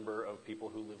 it's the number of people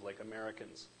who live like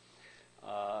Americans.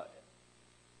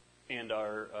 And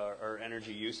our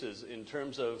energy uses. In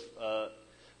terms of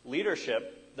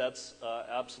leadership, that's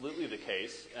absolutely the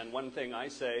case. And one thing I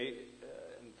say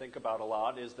and think about a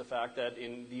lot is the fact that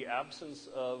in the absence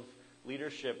of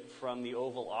leadership from the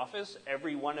Oval Office,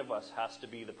 every one of us has to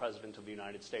be the President of the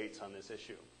United States on this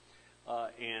issue.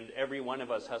 And every one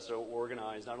of us has to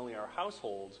organize not only our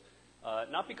households,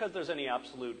 not because there's any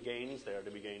absolute gains there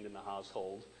to be gained in the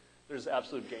household. There's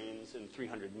absolute gains in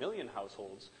 300 million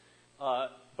households.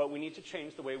 But we need to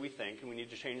change the way we think, and we need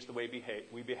to change the way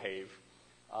we behave.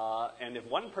 And if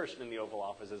one person in the Oval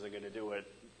Office isn't going to do it,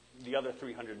 the other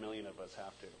 300 million of us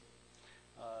have to.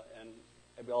 And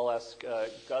maybe I'll ask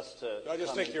Gus to I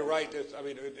just think you're right. I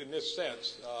mean, in this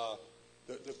sense,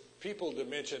 the people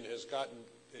dimension is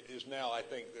now, I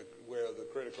think, where the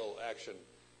critical action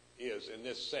is in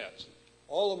this sense.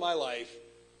 All of my life,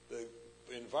 the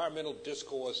environmental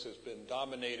discourse has been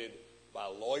dominated by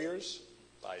lawyers,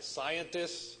 by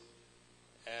scientists,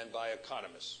 and by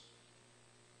economists.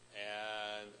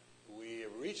 And we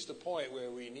have reached the point where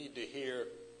we need to hear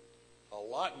a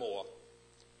lot more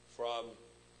from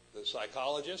the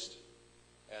psychologists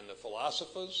and the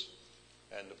philosophers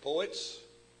and the poets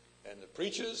and the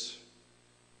preachers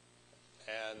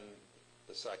and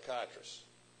the psychiatrists.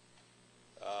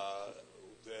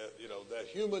 The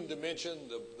human dimension,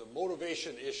 the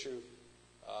motivation issue,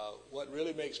 what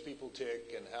really makes people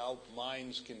tick and how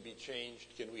minds can be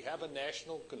changed. Can we have a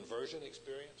national conversion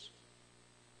experience?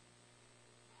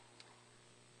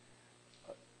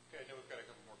 Okay, I know we've got a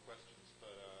couple more questions,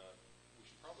 but we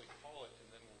should probably call it, and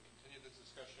then we'll continue this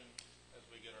discussion as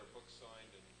we get our books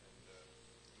signed and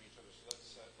meet each other. So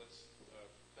let's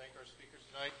thank our speakers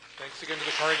tonight. Thanks again to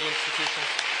the Carnegie Institution.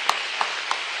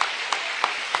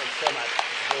 Thanks so much.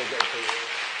 It's really good for you.